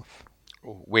 against Bournemouth.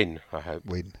 Win, I hope.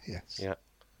 Win, yes. Yeah.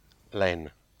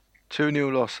 Len.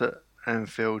 2-0 loss at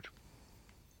Anfield.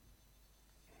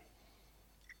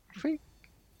 I think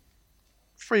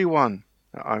 3-1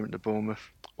 at home to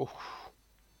Bournemouth. Oof.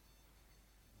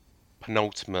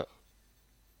 Penultimate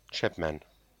Chebman.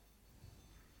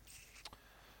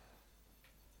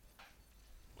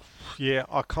 Yeah,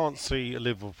 I can't see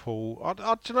Liverpool. Do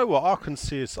you know what? I can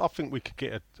see us. I think we could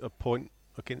get a point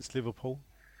against Liverpool.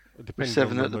 With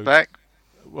 7 at the back.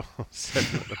 Well,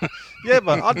 7 at the back. Yeah,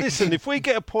 but listen, if we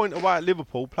get a point away at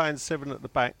Liverpool playing 7 at the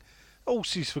back,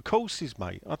 horses for courses,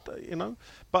 mate.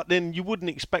 But then you wouldn't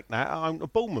expect that at home to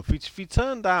Bournemouth. If he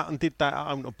turned out and did that at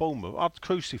home to Bournemouth, I'd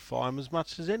crucify him as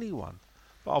much as anyone.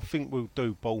 But I think we'll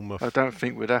do Bournemouth. I don't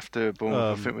think we'd have to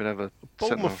Bournemouth. I think we'd have a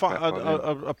Bournemouth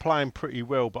are playing pretty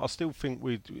well, but I still think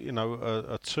we'd, a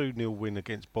 2-0 win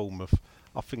against Bournemouth.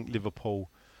 I think Liverpool.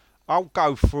 I'll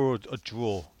go for a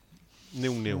draw,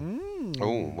 0-0.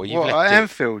 Oh, well, you've left at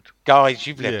Anfield, guys.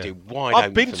 You've left it wide open.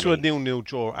 I've been to a 0-0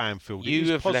 draw at Anfield.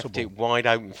 You have left it wide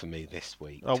open for me this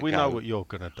week. Oh, we know what you're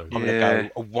going to do. I'm going to go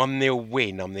a 1-0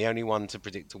 win. I'm the only one to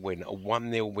predict a win. A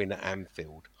 1-0 win at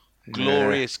Anfield.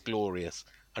 Glorious,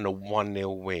 and a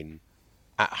 1-0 win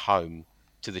at home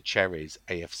to the Cherries,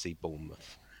 AFC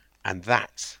Bournemouth. And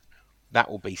that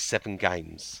will be 7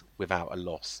 games without a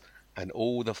loss. And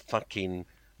all the fucking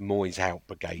Moyes Out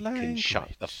Brigade can shut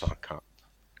the fuck up.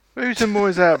 Who's the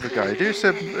Moyes Out Brigade? Who's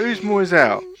Moyes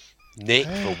Out? Nick,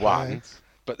 for one.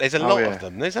 But there's a lot of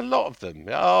them. There's a lot of them.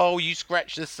 Oh, you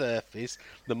scratch the surface,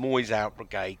 the Moyes Out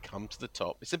Brigade come to the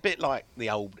top. It's a bit like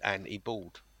the old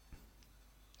anti-bald.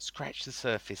 Scratch the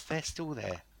surface. They're still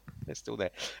there.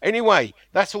 Anyway,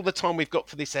 that's all the time we've got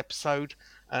for this episode.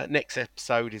 Next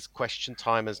episode is question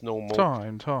time as normal.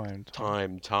 Time.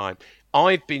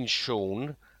 I've been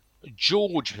Sean.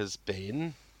 George has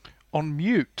been... on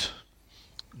mute.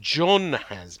 John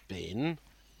has been...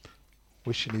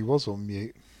 wishing he was on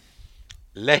mute.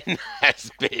 Len has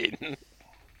been...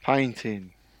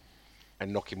 painting.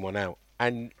 And knocking one out.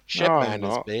 And Shedman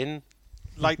has been...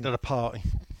 late to the party.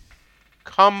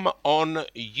 Come on,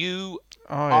 you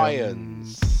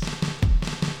irons.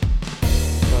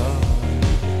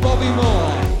 Bobby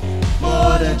Moore,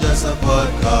 more than just a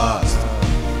podcast.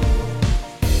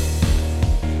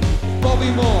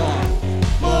 Bobby Moore,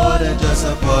 more than just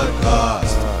a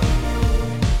podcast.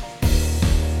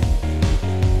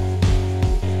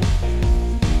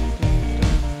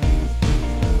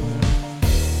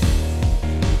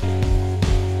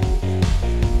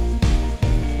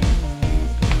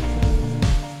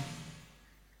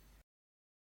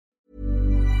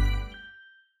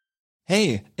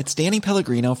 Hey, it's Danny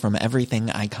Pellegrino from Everything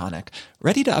Iconic.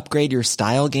 Ready to upgrade your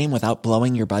style game without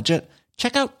blowing your budget?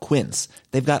 Check out Quince.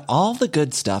 They've got all the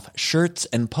good stuff, shirts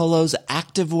and polos,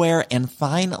 activewear, and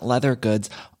fine leather goods,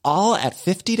 all at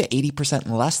 50 to 80%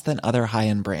 less than other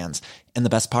high-end brands. And the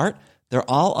best part?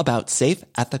 They're all about safe,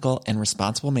 ethical, and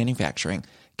responsible manufacturing.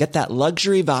 Get that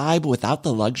luxury vibe without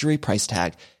the luxury price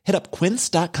tag. Hit up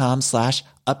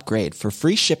quince.com/upgrade for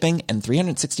free shipping and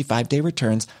 365-day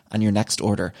returns on your next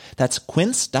order. That's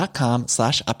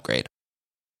quince.com/upgrade.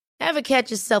 Ever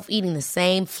catch yourself eating the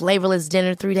same flavorless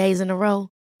dinner 3 days in a row?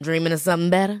 Dreaming of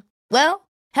something better? Well,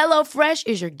 HelloFresh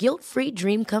is your guilt-free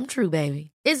dream come true,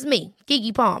 baby. It's me,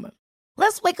 Keke Palmer.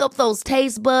 Let's wake up those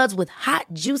taste buds with hot,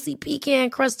 juicy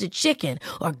pecan-crusted chicken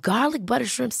or garlic butter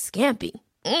shrimp scampi.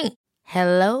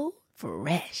 Hello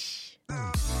Fresh.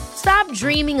 Stop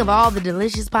dreaming of all the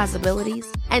delicious possibilities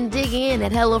and dig in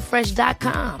at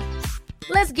HelloFresh.com.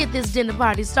 Let's get this dinner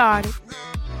party started.